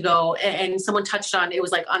years ago, and someone touched on, it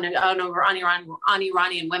was like on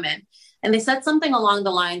Iranian women. And they said something along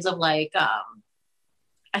the lines of like,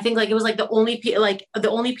 I think like it was like the only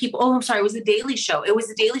people. Oh, I'm sorry. It was the Daily Show. It was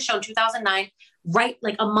the Daily Show in 2009, right?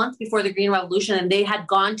 Like a month before the Green Revolution. And they had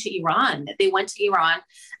gone to Iran. They went to Iran.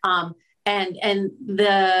 And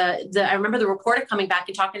I remember the reporter coming back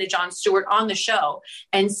and talking to Jon Stewart on the show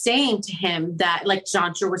and saying to him that, like,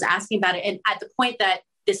 Jon Stewart was asking about it. And at the point that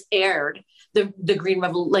this aired, the Green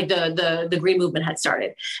the Green Movement had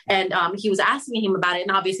started, and he was asking him about it,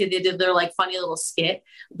 and obviously they did their like funny little skit,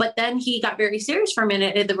 but then he got very serious for a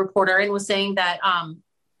minute, the reporter, and was saying that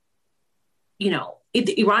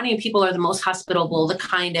the Iranian people are the most hospitable, the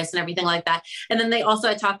kindest, and everything like that. And then they also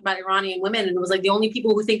had talked about Iranian women, and it was like the only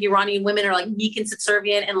people who think Iranian women are like meek and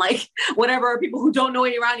subservient and like whatever are people who don't know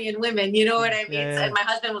Iranian women. You know what I mean? Yeah. And my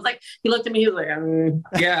husband was like, he looked at me, he was like,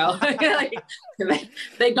 yeah, like,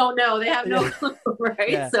 they don't know, they have no clue,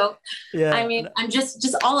 right? Yeah. So, I mean, I'm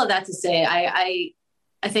just all of that to say, I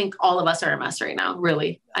think all of us are a mess right now,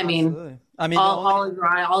 really. Absolutely.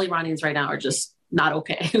 All Iranians right now are just not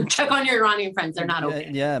okay. Check on your Iranian friends. They're not okay.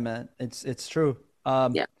 Yeah, man. It's true.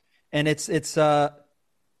 And it's the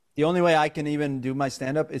only way I can even do my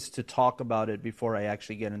stand-up is to talk about it before I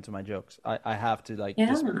actually get into my jokes. I have to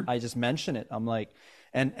I just mention it. I'm like,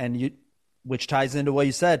 and you, which ties into what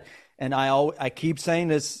you said. And I keep saying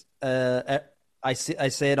this. I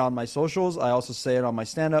say it on my socials. I also say it on my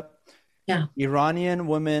stand-up. Yeah. Iranian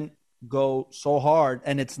women go so hard,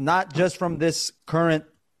 and it's not just from this current,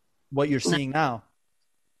 what you're seeing now.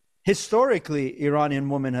 Historically, Iranian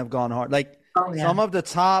women have gone hard. Like some of the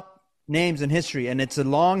top names in history, and it's a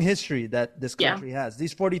long history that this country has.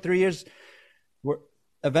 These 43 years,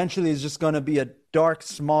 eventually is just going to be a dark,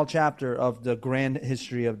 small chapter of the grand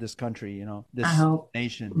history of this country, you know, this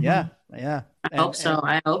nation. Mm-hmm. Yeah. I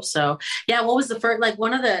hope so. Yeah. What was the first, like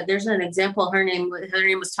there's an example, her name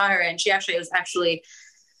was Tahira, and she actually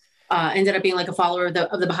ended up being like a follower of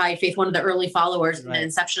the Baha'i faith, one of the early followers in the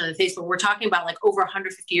inception of the faith. But we're talking about like over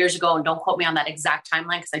 150 years ago, and don't quote me on that exact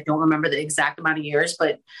timeline because I don't remember the exact amount of years,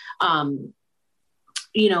 but,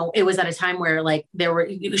 you know, it was at a time where like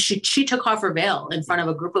she took off her veil in front of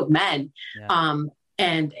a group of men. Yeah.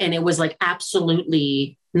 And it was like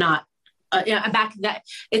absolutely not, back that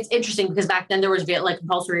it's interesting because back then there was like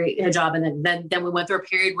compulsory hijab, and then we went through a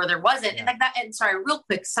period where there wasn't. And like that, and sorry, real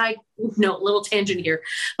quick side note, little tangent here,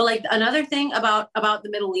 but like another thing about the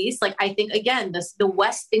Middle East, like I think again, the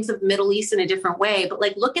West thinks of the Middle East in a different way, but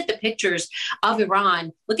like look at the pictures of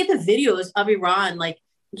Iran, look at the videos of Iran, like,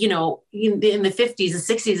 you know, in the 50s,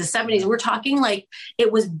 the 60s, the 70s, we're talking like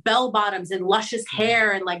it was bell bottoms and luscious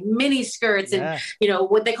hair and like mini skirts and, you know,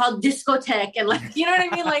 what they call discotheque and like, you know what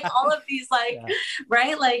I mean? Like all of these, like,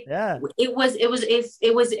 right. Like it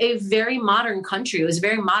was a very modern country. It was a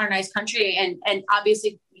very modernized country. And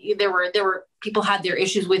obviously there were people had their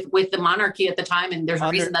issues with the monarchy at the time. And there's a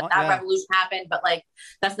reason that revolution happened, but like,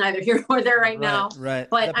 that's neither here nor there right now. Right.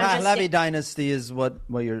 But the Pahlavi dynasty is what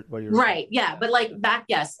you're right. Yeah. But like back,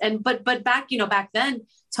 yes. And, but back, you know, back then,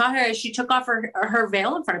 Tahira, she took off her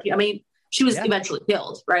veil in front of you. I mean, she was eventually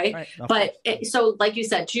killed. Right. But so like you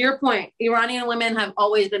said, to your point, Iranian women have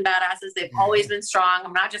always been badasses. They've always been strong.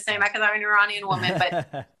 I'm not just saying that because I'm an Iranian woman,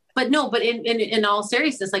 but in all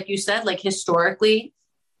seriousness, like you said, like historically,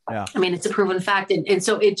 I mean, it's a proven fact. And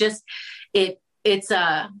so it's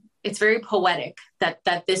very poetic that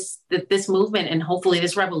this movement and hopefully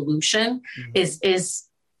this revolution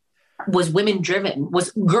was women driven,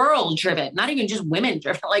 was girl driven, not even just women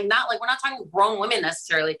driven. Like not like we're not talking grown women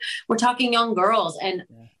necessarily. We're talking young girls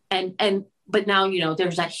but now, you know,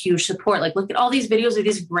 there's that huge support. Like look at all these videos of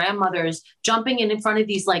these grandmothers jumping in front of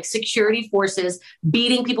these like security forces,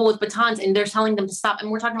 beating people with batons, and they're telling them to stop.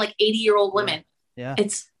 And we're talking like 80-year-old women. Yeah.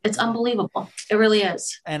 It's unbelievable. It really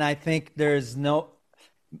is. And I think there's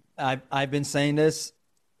I've been saying this,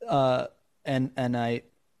 and I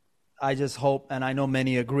just hope, and I know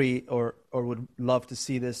many agree or would love to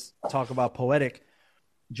see this talk about poetic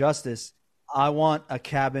justice. I want a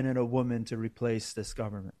cabinet of women to replace this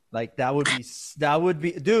government. Like that would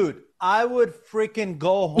be, dude, I would freaking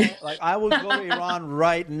go home. Like I would go to Iran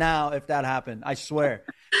right now if that happened. I swear.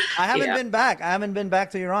 I haven't been back. I haven't been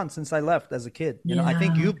back to Iran since I left as a kid. You know, I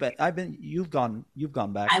think you've gone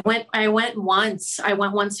back. I went once. I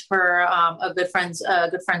went once for a good friend's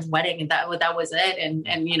wedding, and that was it.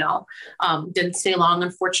 And you know, didn't stay long,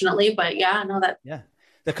 unfortunately. But yeah, I know that. Yeah.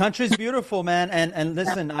 The country's beautiful, man. And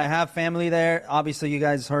listen, I have family there. Obviously, you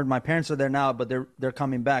guys heard my parents are there now, but they're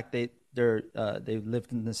coming back. They've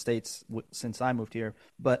lived in the States since I moved here,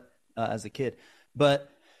 but as a kid. But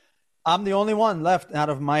I'm the only one left out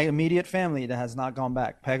of my immediate family that has not gone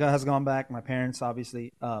back. Pega has gone back. My parents,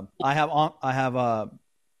 obviously. I have a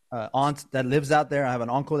aunt that lives out there. I have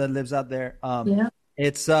an uncle that lives out there.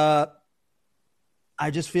 It's I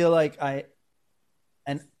just feel like I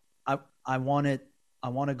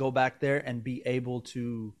want to go back there and be able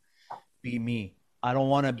to be me. I don't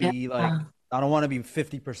want to be I don't want to be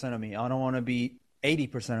 50% of me. I don't want to be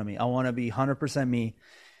 80% of me. I want to be 100% me.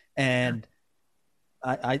 And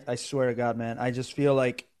I swear to God, man, I just feel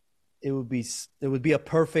like it would be a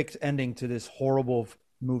perfect ending to this horrible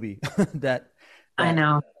movie that I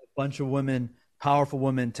know a bunch of women, powerful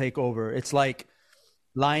women take over. It's like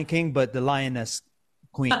Lion King, but the lioness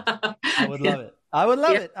queen. I would love it. I would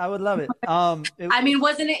love it. I would love it. I mean,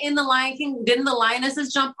 wasn't it in the Lion King? Didn't the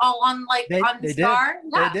lionesses jump all on they Scar? Did.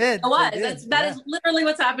 Yeah, they did. It was. That is literally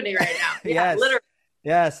what's happening right now. Yes. Literally.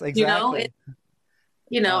 Yes, exactly.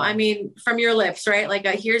 I mean, from your lips, right? Like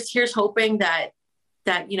here's hoping that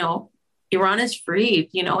you know, Iran is freed,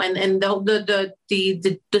 you know, and the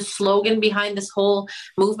slogan behind this whole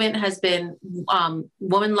movement has been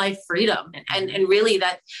woman life freedom, and really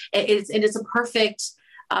that it's a perfect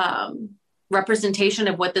representation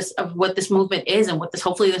of what this movement is and what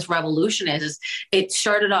hopefully this revolution is. It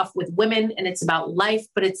started off with women and it's about life,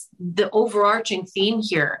 but it's the overarching theme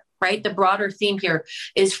here, right? The broader theme here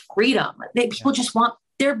is freedom. People just want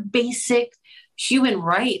their basic human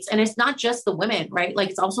rights. And it's not just the women, right? Like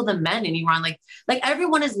it's also the men in Iran. Like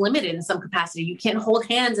everyone is limited in some capacity. You can't hold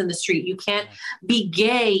hands in the street. You can't be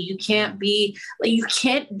gay. You can't be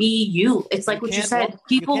you. It's like what you said.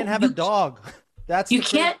 People, you can't have a dog.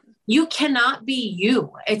 You cannot be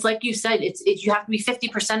you. It's like you said, you have to be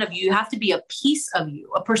 50% of you. You have to be a piece of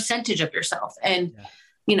you, a percentage of yourself. And,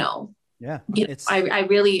 you know, Yeah. I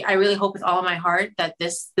really hope with all of my heart that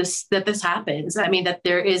this happens. I mean, that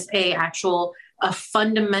there is a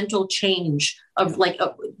fundamental change of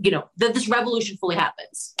that this revolution fully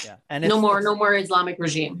happens. Yeah. And no more Islamic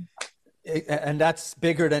regime. And that's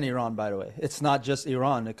bigger than Iran, by the way. It's not just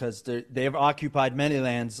Iran, because they've occupied many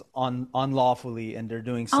lands unlawfully, and they're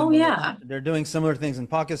doing they're doing similar things in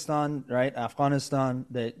Pakistan, right? Afghanistan.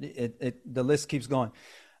 The list keeps going.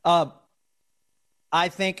 I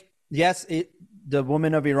think, yes, the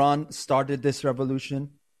women of Iran started this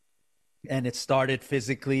revolution, and it started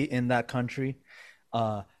physically in that country.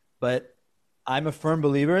 But I'm a firm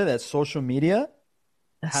believer that social media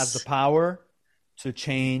has the power to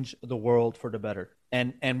change the world for the better.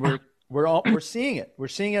 And we're seeing it. We're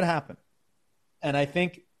seeing it happen. And I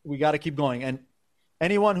think we got to keep going. And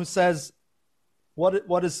anyone who says,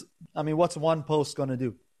 what's one post going to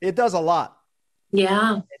do? It does a lot.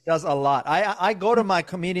 Yeah. It does a lot. I go to my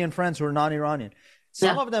comedian friends who are non-Iranian.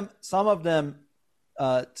 Some of them,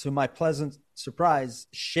 to my pleasant surprise,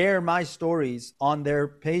 share my stories on their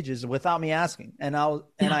pages without me asking. And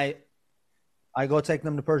I go take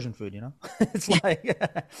them to Persian food, It's like,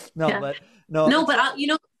 but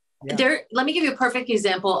let me give you a perfect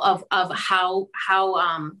example of how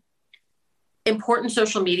important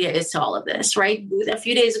social media is to all of this, right? A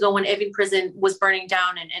few days ago when Evin prison was burning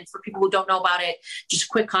down, and for people who don't know about it, just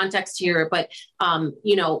quick context here, but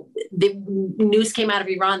the news came out of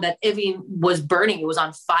Iran that Evin was burning, it was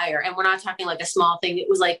on fire, and we're not talking like a small thing. It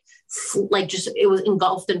was it was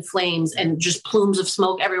engulfed in flames and just plumes of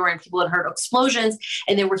smoke everywhere, and people had heard explosions,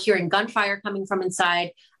 and they were hearing gunfire coming from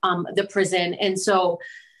inside the prison. And so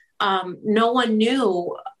no one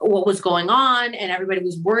knew what was going on, and everybody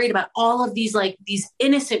was worried about all of these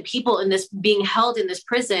innocent people being held in this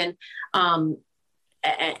prison. And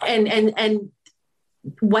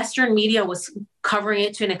Western media was covering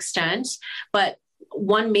it to an extent, but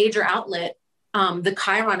one major outlet, the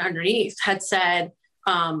Chiron underneath, had said,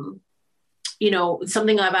 something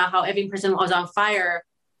about how Evin prison was on fire.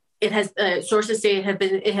 It has sources say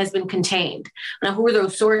it has been contained. Now, who are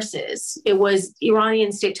those sources? It was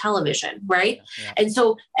Iranian state television, right? Yeah. And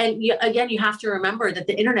so, again, you have to remember that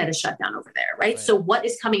the internet is shut down over there, right? So, what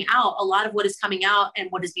is coming out? A lot of what is coming out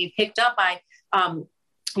and what is being picked up by,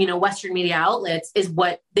 Western media outlets is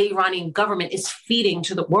what the Iranian government is feeding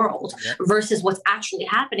to the world versus what's actually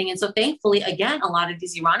happening. And so, thankfully, again, a lot of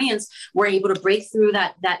these Iranians were able to break through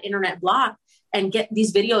that internet block and get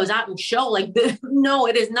these videos out and show no,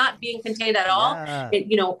 it is not being contained at all. Yeah.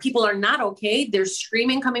 People are not okay. There's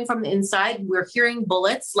screaming coming from the inside. We're hearing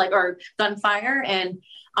bullets or gunfire, and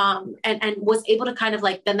was able to kind of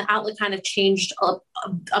then the outlet kind of changed up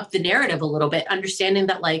the narrative a little bit, understanding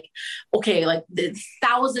that the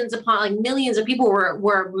thousands upon millions of people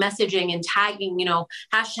were messaging and tagging,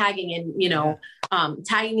 hashtagging and,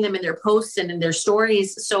 tagging them in their posts and in their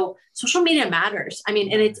stories. So social media matters. I mean,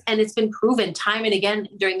 and it's been proven time and again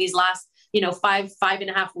during these last,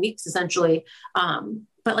 5.5 weeks, essentially.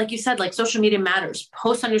 But like you said, social media matters.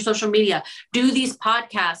 Post on your social media, do these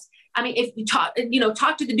podcasts. I mean, if you talk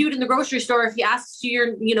to the dude in the grocery store, if he asks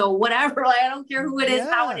you your, whatever, I don't care who it is,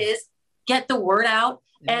 how it is, get the word out.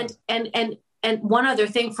 Yeah. And one other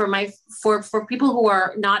thing for people who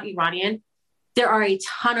are not Iranian, there are a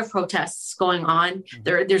ton of protests going on. Mm-hmm.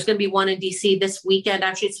 There's going to be one in DC this weekend.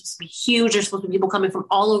 Actually, it's supposed to be huge. There's supposed to be people coming from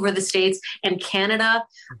all over the States and Canada.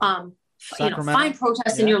 Find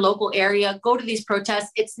protests in your local area. Go to these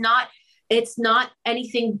protests. It's not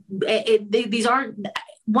anything. These aren't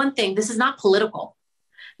one thing. This is not political.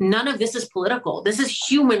 None of this is political. This is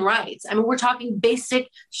human rights. I mean, we're talking basic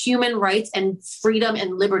human rights and freedom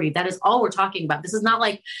and liberty. That is all we're talking about. This is not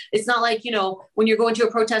it's not like, when you're going to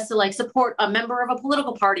a protest to support a member of a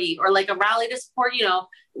political party or a rally to support,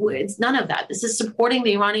 it's none of that. This is supporting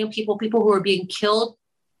the Iranian people who are being killed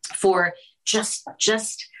for just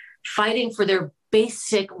fighting for their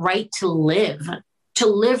basic right to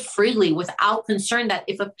live freely without concern that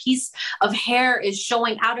if a piece of hair is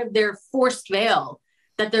showing out of their forced veil,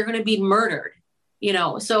 that they're going to be murdered,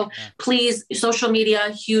 So please, social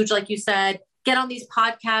media, huge, like you said, get on these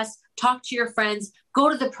podcasts, talk to your friends, go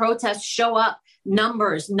to the protests, show up.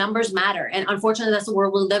 Numbers matter. And unfortunately, that's the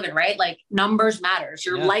world we live in, right? Numbers matters.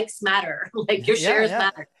 Your likes matter. Your shares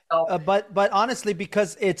matter. So. But honestly,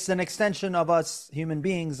 because it's an extension of us human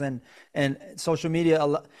beings, and social media,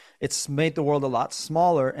 it's made the world a lot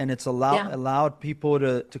smaller, and it's allowed people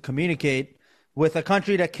to communicate with a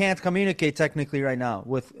country that can't communicate technically right now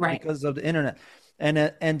because of the internet.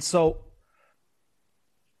 And so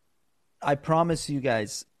I promise you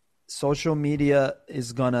guys, social media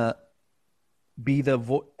is gonna be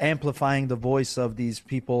the amplifying the voice of these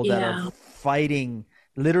people that are fighting,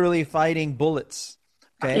 literally fighting bullets.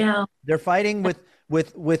 Okay, they're fighting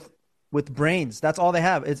with brains. That's all they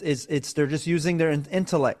have. It's they're just using their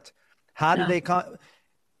intellect. How do they?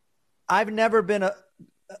 I've never been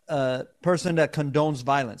a person that condones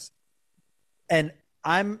violence, and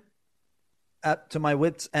I'm to my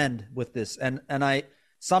wit's end with this. And I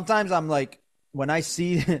sometimes I'm like, when I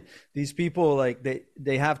see these people, like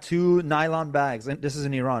they have 2 nylon bags, and this is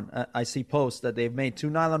in Iran. I see posts that they've made 2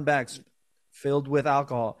 nylon bags filled with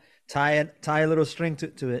alcohol, tie a little string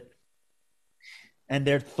to it, and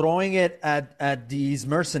they're throwing it at these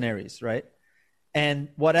mercenaries, right? And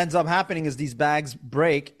what ends up happening is these bags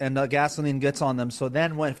break and the gasoline gets on them. So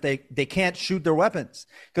then if they can't shoot their weapons,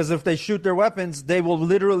 because if they shoot their weapons, they will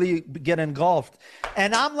literally get engulfed.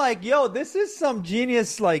 And I'm like, yo, this is some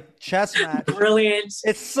genius like chess match. Brilliant.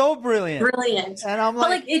 It's so brilliant. Brilliant. And I'm like, but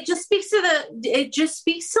like it just speaks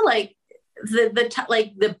to like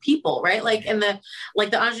the people, right? Like, and the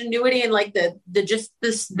ingenuity and like the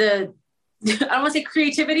I don't want to say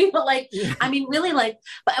creativity, but like, I mean, really like,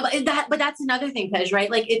 but that's another thing, Pej, right?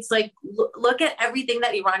 Like, it's like, look at everything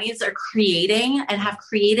that Iranians are creating and have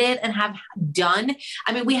created and have done.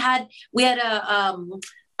 I mean, we had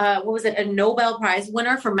what was it? A Nobel Prize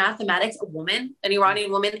winner for mathematics, an Iranian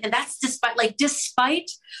woman. And that's despite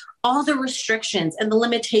all the restrictions and the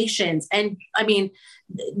limitations. And I mean,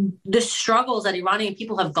 the struggles that Iranian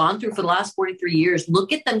people have gone through for the last 43 years,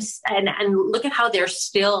 look at them and look at how they're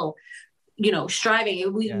still,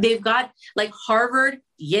 striving. They've got like Harvard,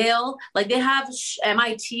 Yale, like they have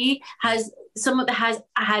MIT has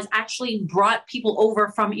actually brought people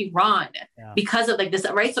over from Iran because of like this,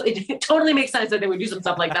 right? So it totally makes sense that they would do some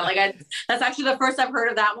stuff like that. Like that's actually the first I've heard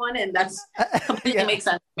of that one, and that's completely makes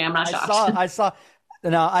sense to me. I'm not shocked.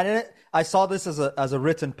 I saw this as a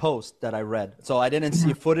written post that I read, so I didn't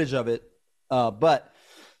see footage of it, but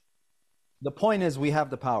the point is we have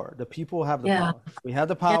the power. The people have the power. We have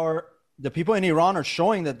the power. The people in Iran are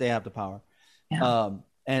showing that they have the power.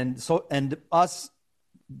 And us,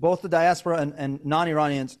 both the diaspora and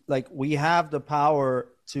non-Iranians, like we have the power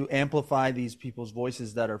to amplify these people's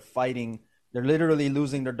voices that are fighting. They're literally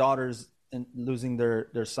losing their daughters and losing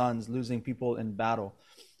their sons, losing people in battle.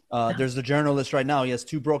 There's a journalist right now. He has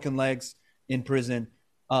 2 broken legs in prison.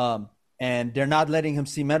 And they're not letting him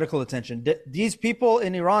see medical attention. These people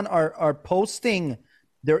in Iran are posting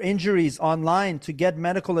their injuries online to get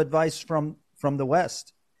medical advice from the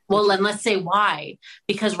West. Well, and let's say why.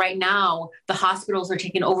 Because right now the hospitals are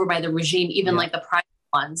taken over by the regime, even like the private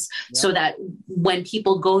ones, so that when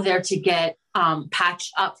people go there to get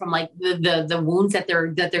patched up from like the wounds that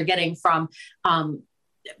they're getting from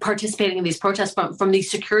participating in these protests from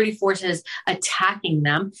these security forces attacking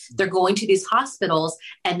them, they're going to these hospitals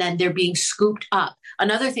and then they're being scooped up.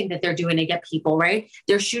 Another thing that they're doing to get people, right?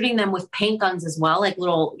 They're shooting them with paint guns as well, like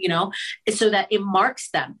little, so that it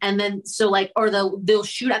marks them. And then, or they'll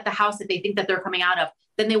shoot at the house that they think that they're coming out of.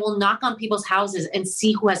 Then they will knock on people's houses and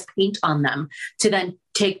see who has paint on them to then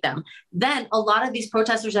take them. Then a lot of these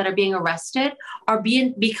protesters that are being arrested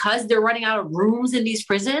because they're running out of rooms in these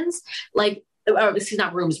prisons,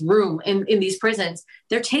 room in these prisons,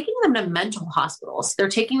 they're taking them to mental hospitals. They're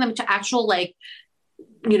taking them to actual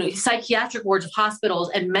psychiatric wards of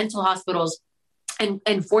hospitals and mental hospitals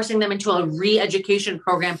and forcing them into a re-education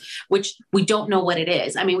program, which we don't know what it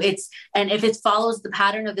is. I mean, if it follows the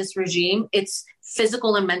pattern of this regime, it's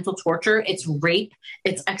physical and mental torture, it's rape,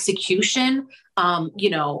 it's execution,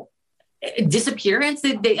 disappearance.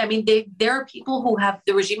 There are people who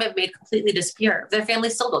the regime have made completely disappear. Their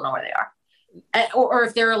families still don't know where they are. Or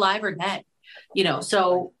if they're alive or dead,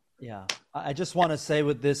 so. Yeah. I just want to say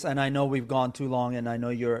with this, and I know we've gone too long and I know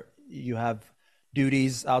you have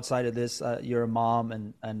duties outside of this. You're a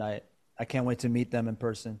mom and I can't wait to meet them in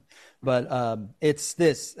person, but it's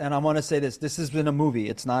this, and I want to say this has been a movie.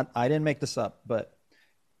 It's not, I didn't make this up, but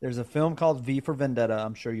there's a film called V for Vendetta.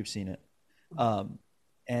 I'm sure you've seen it.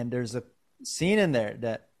 And there's a scene in there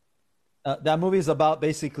that movie is about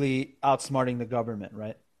basically outsmarting the government.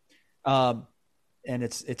 Right. And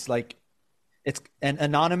it's like, it's an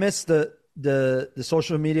anonymous, the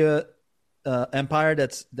social media empire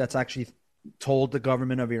that's actually told the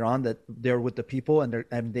government of Iran that they're with the people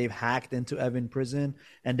and they've hacked into Evin prison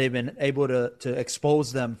and they've been able to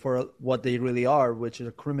expose them for what they really are, which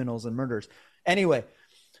are criminals and murderers. Anyway,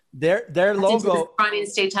 their logo, Iranian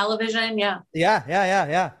state television. Yeah.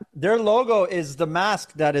 Their logo is the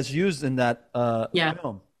mask that is used in that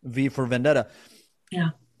film, V for Vendetta. Yeah.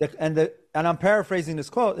 And I'm paraphrasing this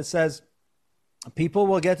quote. It says, people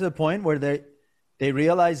will get to the point where they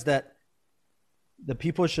realize that the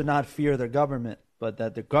people should not fear their government, but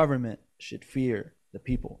that the government should fear the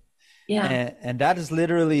people. Yeah. And that is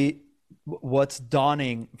literally what's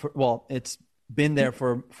dawning. It's been there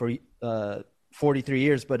for 43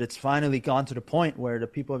 years, but it's finally gone to the point where the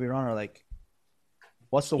people of Iran are like,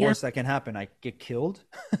 what's the worst that can happen? I get killed?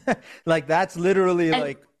 Like, that's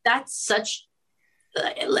literally that's such,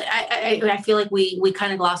 I feel like we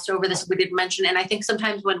kind of glossed over this. We didn't mention, and I think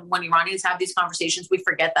sometimes when Iranians have these conversations, we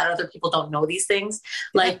forget that other people don't know these things.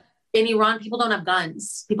 Like in Iran, people don't have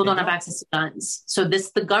guns. People don't have access to guns. So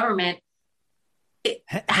the government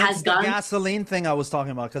has guns. The gasoline thing I was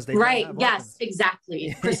talking about, because they right. Yes,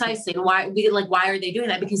 exactly. Precisely. Why are they doing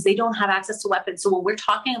that? Because they don't have access to weapons. So when we're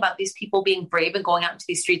talking about these people being brave and going out into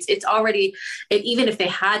these streets, it's already, even if they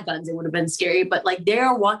had guns, it would have been scary. But like,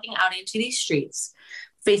 they're walking out into these streets,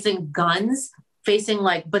 facing guns, facing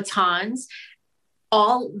like batons.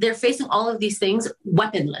 They're facing all of these things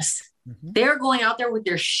weaponless. Mm-hmm. They're going out there with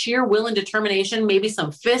their sheer will and determination, maybe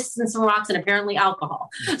some fists and some rocks and apparently alcohol.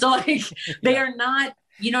 So like, they are not,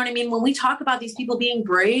 you know what I mean? When we talk about these people being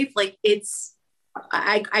brave, like it's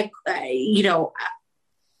a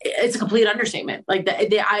complete understatement. Like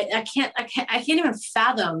I can't even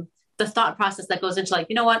fathom the thought process that goes into like,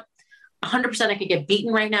 you know what, 100% I could get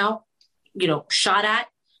beaten right now, shot at,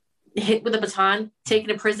 hit with a baton, taken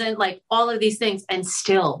to prison, like all of these things, and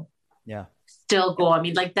still go. I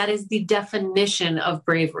mean, like, that is the definition of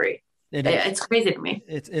bravery. It's crazy to me.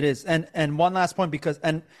 It is. And one last point,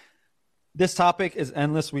 and this topic is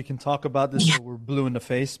endless. We can talk about this till we're blue in the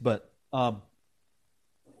face, but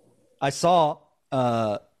I saw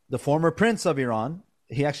the former prince of Iran.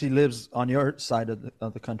 He actually lives on your side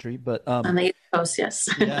of the country, but on the East Coast, yes.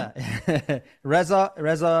 Reza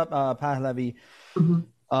Pahlavi.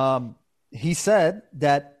 Mm-hmm. He said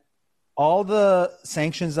that all the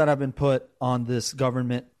sanctions that have been put on this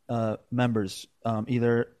government members,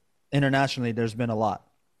 either internationally, there's been a lot.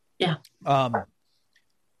 Yeah.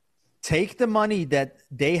 Take the money that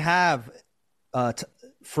they have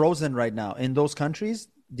frozen right now in those countries,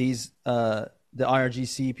 the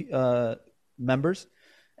IRGC members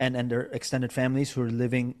and their extended families who are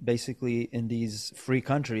living basically in these free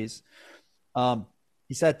countries.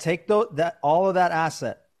 He said, take all of that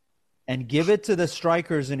asset and give it to the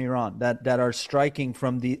strikers in Iran that are striking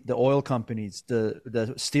from the oil companies,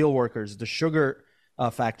 the steel workers, the sugar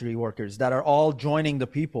factory workers that are all joining the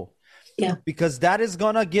people. Yeah. Because that is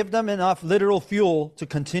going to give them enough literal fuel to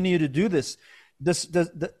continue to do this.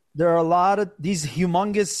 There are a lot of these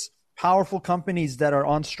humongous, powerful companies that are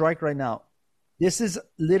on strike right now. This is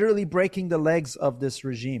literally breaking the legs of this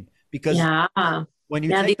regime, because when you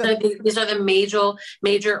these are the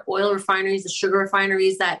major oil refineries, the sugar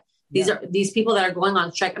refineries that these people that are going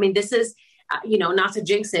on strike. I mean, this is, not to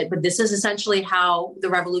jinx it, but this is essentially how the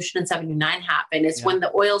revolution in 79 happened. It's when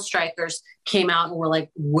the oil strikers came out and were like,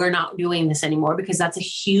 we're not doing this anymore, because that's a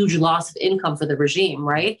huge loss of income for the regime,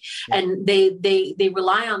 right? Yeah. And they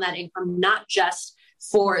rely on that income, not just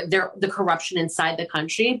for the corruption inside the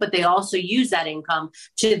country, but they also use that income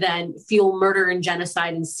to then fuel murder and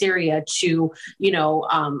genocide in Syria, for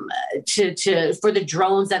the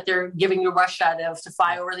drones that they're giving to Russia to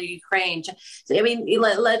fly over the Ukraine.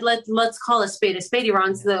 Let's call a spade a spade.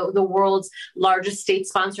 Iran's the world's largest state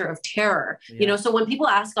sponsor of terror. Yeah. So when people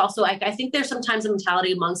ask, also, I think there's sometimes a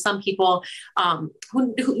mentality among some people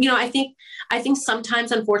who I think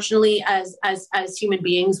sometimes, unfortunately, as human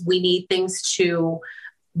beings, we need things to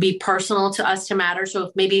be personal to us to matter. So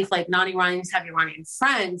if like non-Iranians have Iranian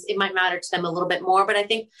friends, it might matter to them a little bit more. But I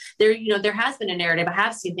think there has been a narrative. I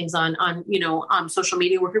have seen things on social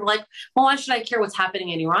media where people are like, well, why should I care what's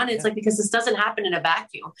happening in Iran? It's like, because this doesn't happen in a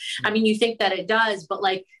vacuum. Mm-hmm. I mean, you think that it does, but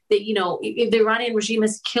like if the Iranian regime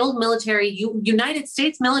has killed United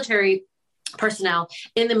States military personnel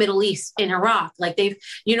in the Middle East, in Iraq, like they've,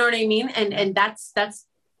 you know what I mean? And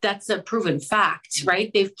that's a proven fact, right?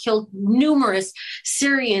 They've killed numerous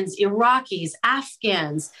Syrians, Iraqis,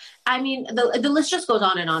 Afghans. I mean, the list just goes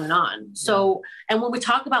on and on and on. So, and when we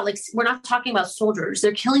talk about, like, we're not talking about soldiers,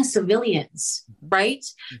 they're killing civilians, right?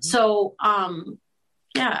 Mm-hmm. So,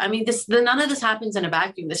 I mean, none of this happens in a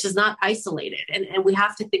vacuum. This is not isolated. And we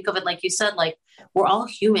have to think of it, like you said, like, we're all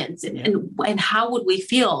humans. And how would we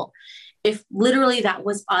feel if literally that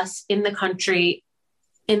was us in the country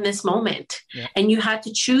in this moment, and you had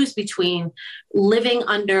to choose between living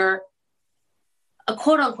under a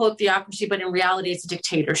quote unquote theocracy, but in reality it's a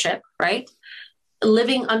dictatorship, right?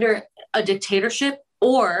 Living under a dictatorship,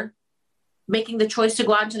 or making the choice to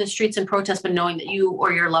go out into the streets and protest, but knowing that you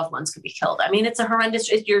or your loved ones could be killed. I mean, it's a horrendous,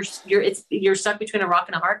 you're stuck between a rock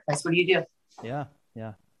and a hard place. What do you do? Yeah.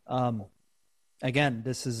 again,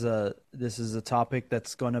 this is a topic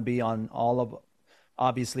that's going to be on all of,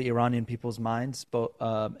 obviously, Iranian people's minds, but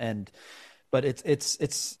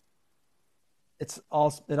it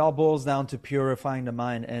all boils down to purifying the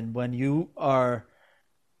mind. And when you are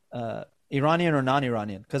Iranian or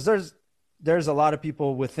non-Iranian, because there's a lot of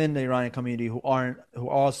people within the Iranian community who are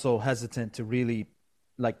also hesitant to really,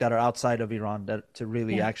 like, that are outside of Iran, to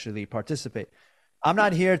really actually participate. I'm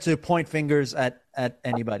not here to point fingers at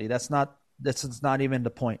anybody. This is not even the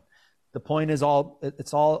point. The point is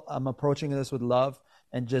I'm approaching this with love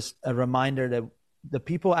and just a reminder that the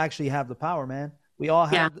people actually have the power, man. We all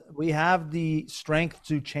have the strength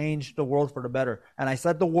to change the world for the better. And I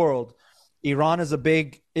said the world. Iran is a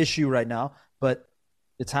big issue right now, but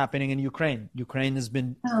it's happening in Ukraine. Ukraine has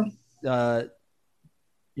been, from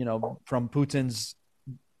Putin's,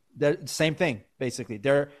 same thing, basically.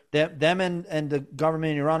 Them and the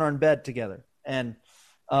government in Iran are in bed together. And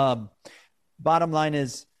bottom line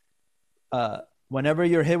is, whenever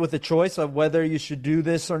you're hit with a choice of whether you should do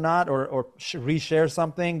this or not, or reshare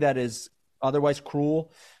something that is otherwise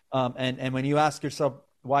cruel, and when you ask yourself,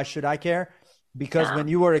 why should I care? Because when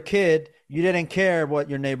you were a kid, you didn't care what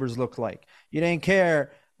your neighbors looked like. You didn't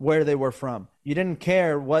care where they were from. You didn't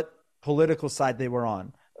care what political side they were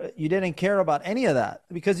on. You didn't care about any of that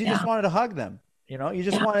because you just wanted to hug them.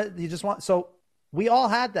 So we all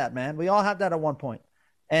had that, man. We all had that at one point.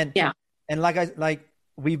 And like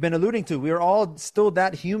we've been alluding to, we are all still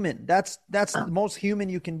that human. That's the most human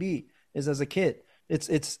you can be, is as a kid.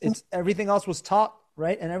 It's everything else was taught,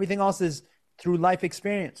 right? And everything else is through life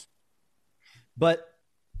experience. But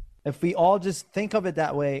if we all just think of it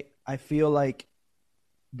that way, I feel like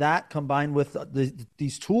that combined with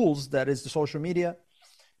these tools that is the social media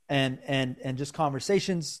and just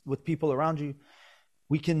conversations with people around you,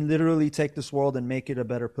 we can literally take this world and make it a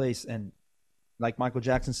better place. And like Michael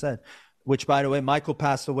Jackson said, which, by the way, Michael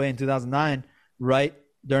passed away in 2009, right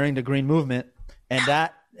during the Green Movement. And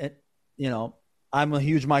I'm a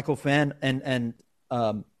huge Michael fan, and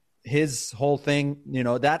his whole thing,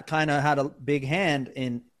 that kind of had a big hand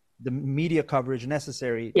in the media coverage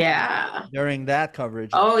necessary during that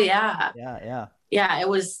coverage. Oh yeah. It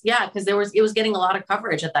was because it was getting a lot of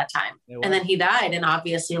coverage at that time. And then he died, and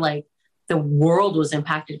obviously, like, the world was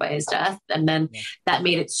impacted by his death, and then that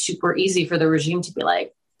made it super easy for the regime to be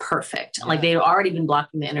like, perfect. Like, they'd already been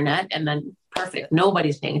blocking the internet, and then perfect.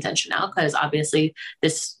 Nobody's paying attention now because obviously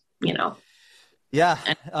this, I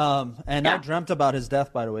dreamt about his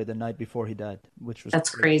death, by the way, the night before he died, which was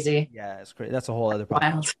crazy. Yeah, it's crazy. That's a whole other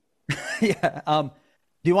problem. Wild.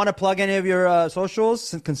 Do you want to plug any of your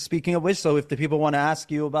socials? Speaking of which, so if the people want to ask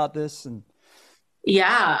you about this, and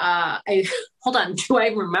hold on. Do I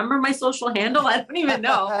remember my social handle? I don't even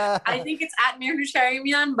know. I think it's at Mehrnoush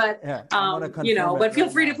Karimian, but but feel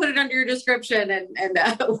free to put it under your description, and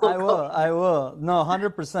I will. No,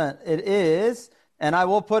 100%. It is, and I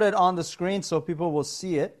will put it on the screen so people will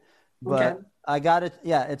see it. But I got it.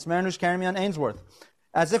 Yeah, it's Mehrnoush Karimian-Ainsworth.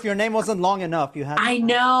 As if your name wasn't long enough. You had. I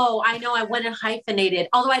know. I went and hyphenated.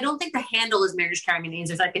 Although I don't think the handle is Mehrnoush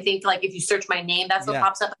Karimian-Ainsworth. Like, I think, like, if you search my name, that's what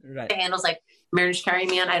pops up. Right. The handle's like Mehrnoush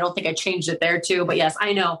Karimian. I don't think I changed it there too. But yes,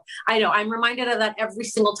 I know. I'm reminded of that every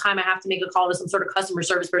single time I have to make a call to some sort of customer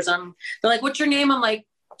service person. They're like, "What's your name?" I'm like,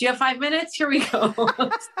 "Do you have 5 minutes? Here we go."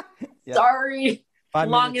 Sorry.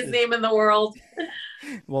 Longest name in the world.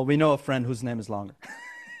 Well, we know a friend whose name is longer.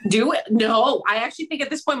 Do it? No, I actually think at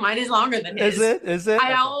this point mine is longer than his. Is it?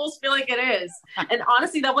 I almost feel like it is. And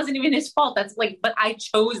honestly, that wasn't even his fault. That's like, but I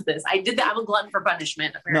chose this. I did that. I'm a glutton for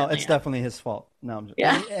punishment. Apparently. No, it's definitely his fault. No, I'm just,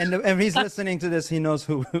 and if he's listening to this, he knows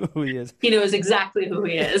who he is. He knows exactly who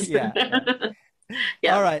he is. Yeah.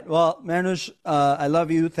 All right. Well, Mehrnoush, I love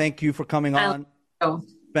you. Thank you for coming on.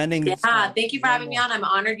 Spending. Thank you for having me on. I'm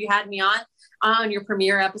honored you had me on your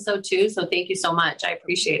premiere episode too. So thank you so much. I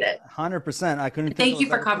appreciate it. 100%. I couldn't. Thank you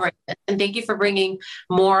for covering it, and thank you for bringing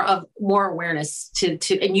more awareness to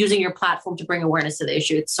and using your platform to bring awareness to the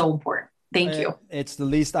issue. It's so important. Thank you. It's the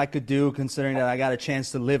least I could do, considering that I got a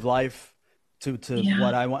chance to live life to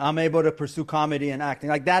what I want. I'm able to pursue comedy and acting.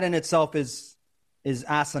 Like, that in itself is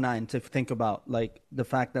asinine to think about. Like, the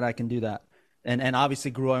fact that I can do that, and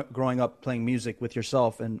obviously growing up playing music with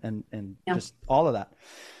yourself and just all of that.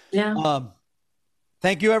 Yeah.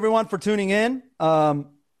 Thank you, everyone, for tuning in. One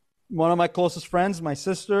of my closest friends, my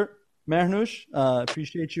sister, Mehrnoush.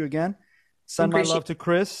 Appreciate you again. Send my love to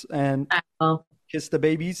Chris and kiss the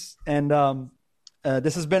babies. And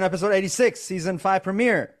this has been episode 86, season 5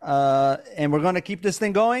 premiere. And we're going to keep this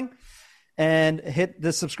thing going. And hit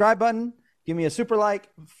the subscribe button. Give me a super like.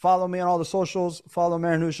 Follow me on all the socials. Follow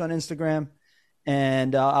Mehrnoush on Instagram.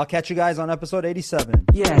 And I'll catch you guys on episode 87.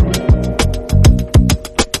 Yeah.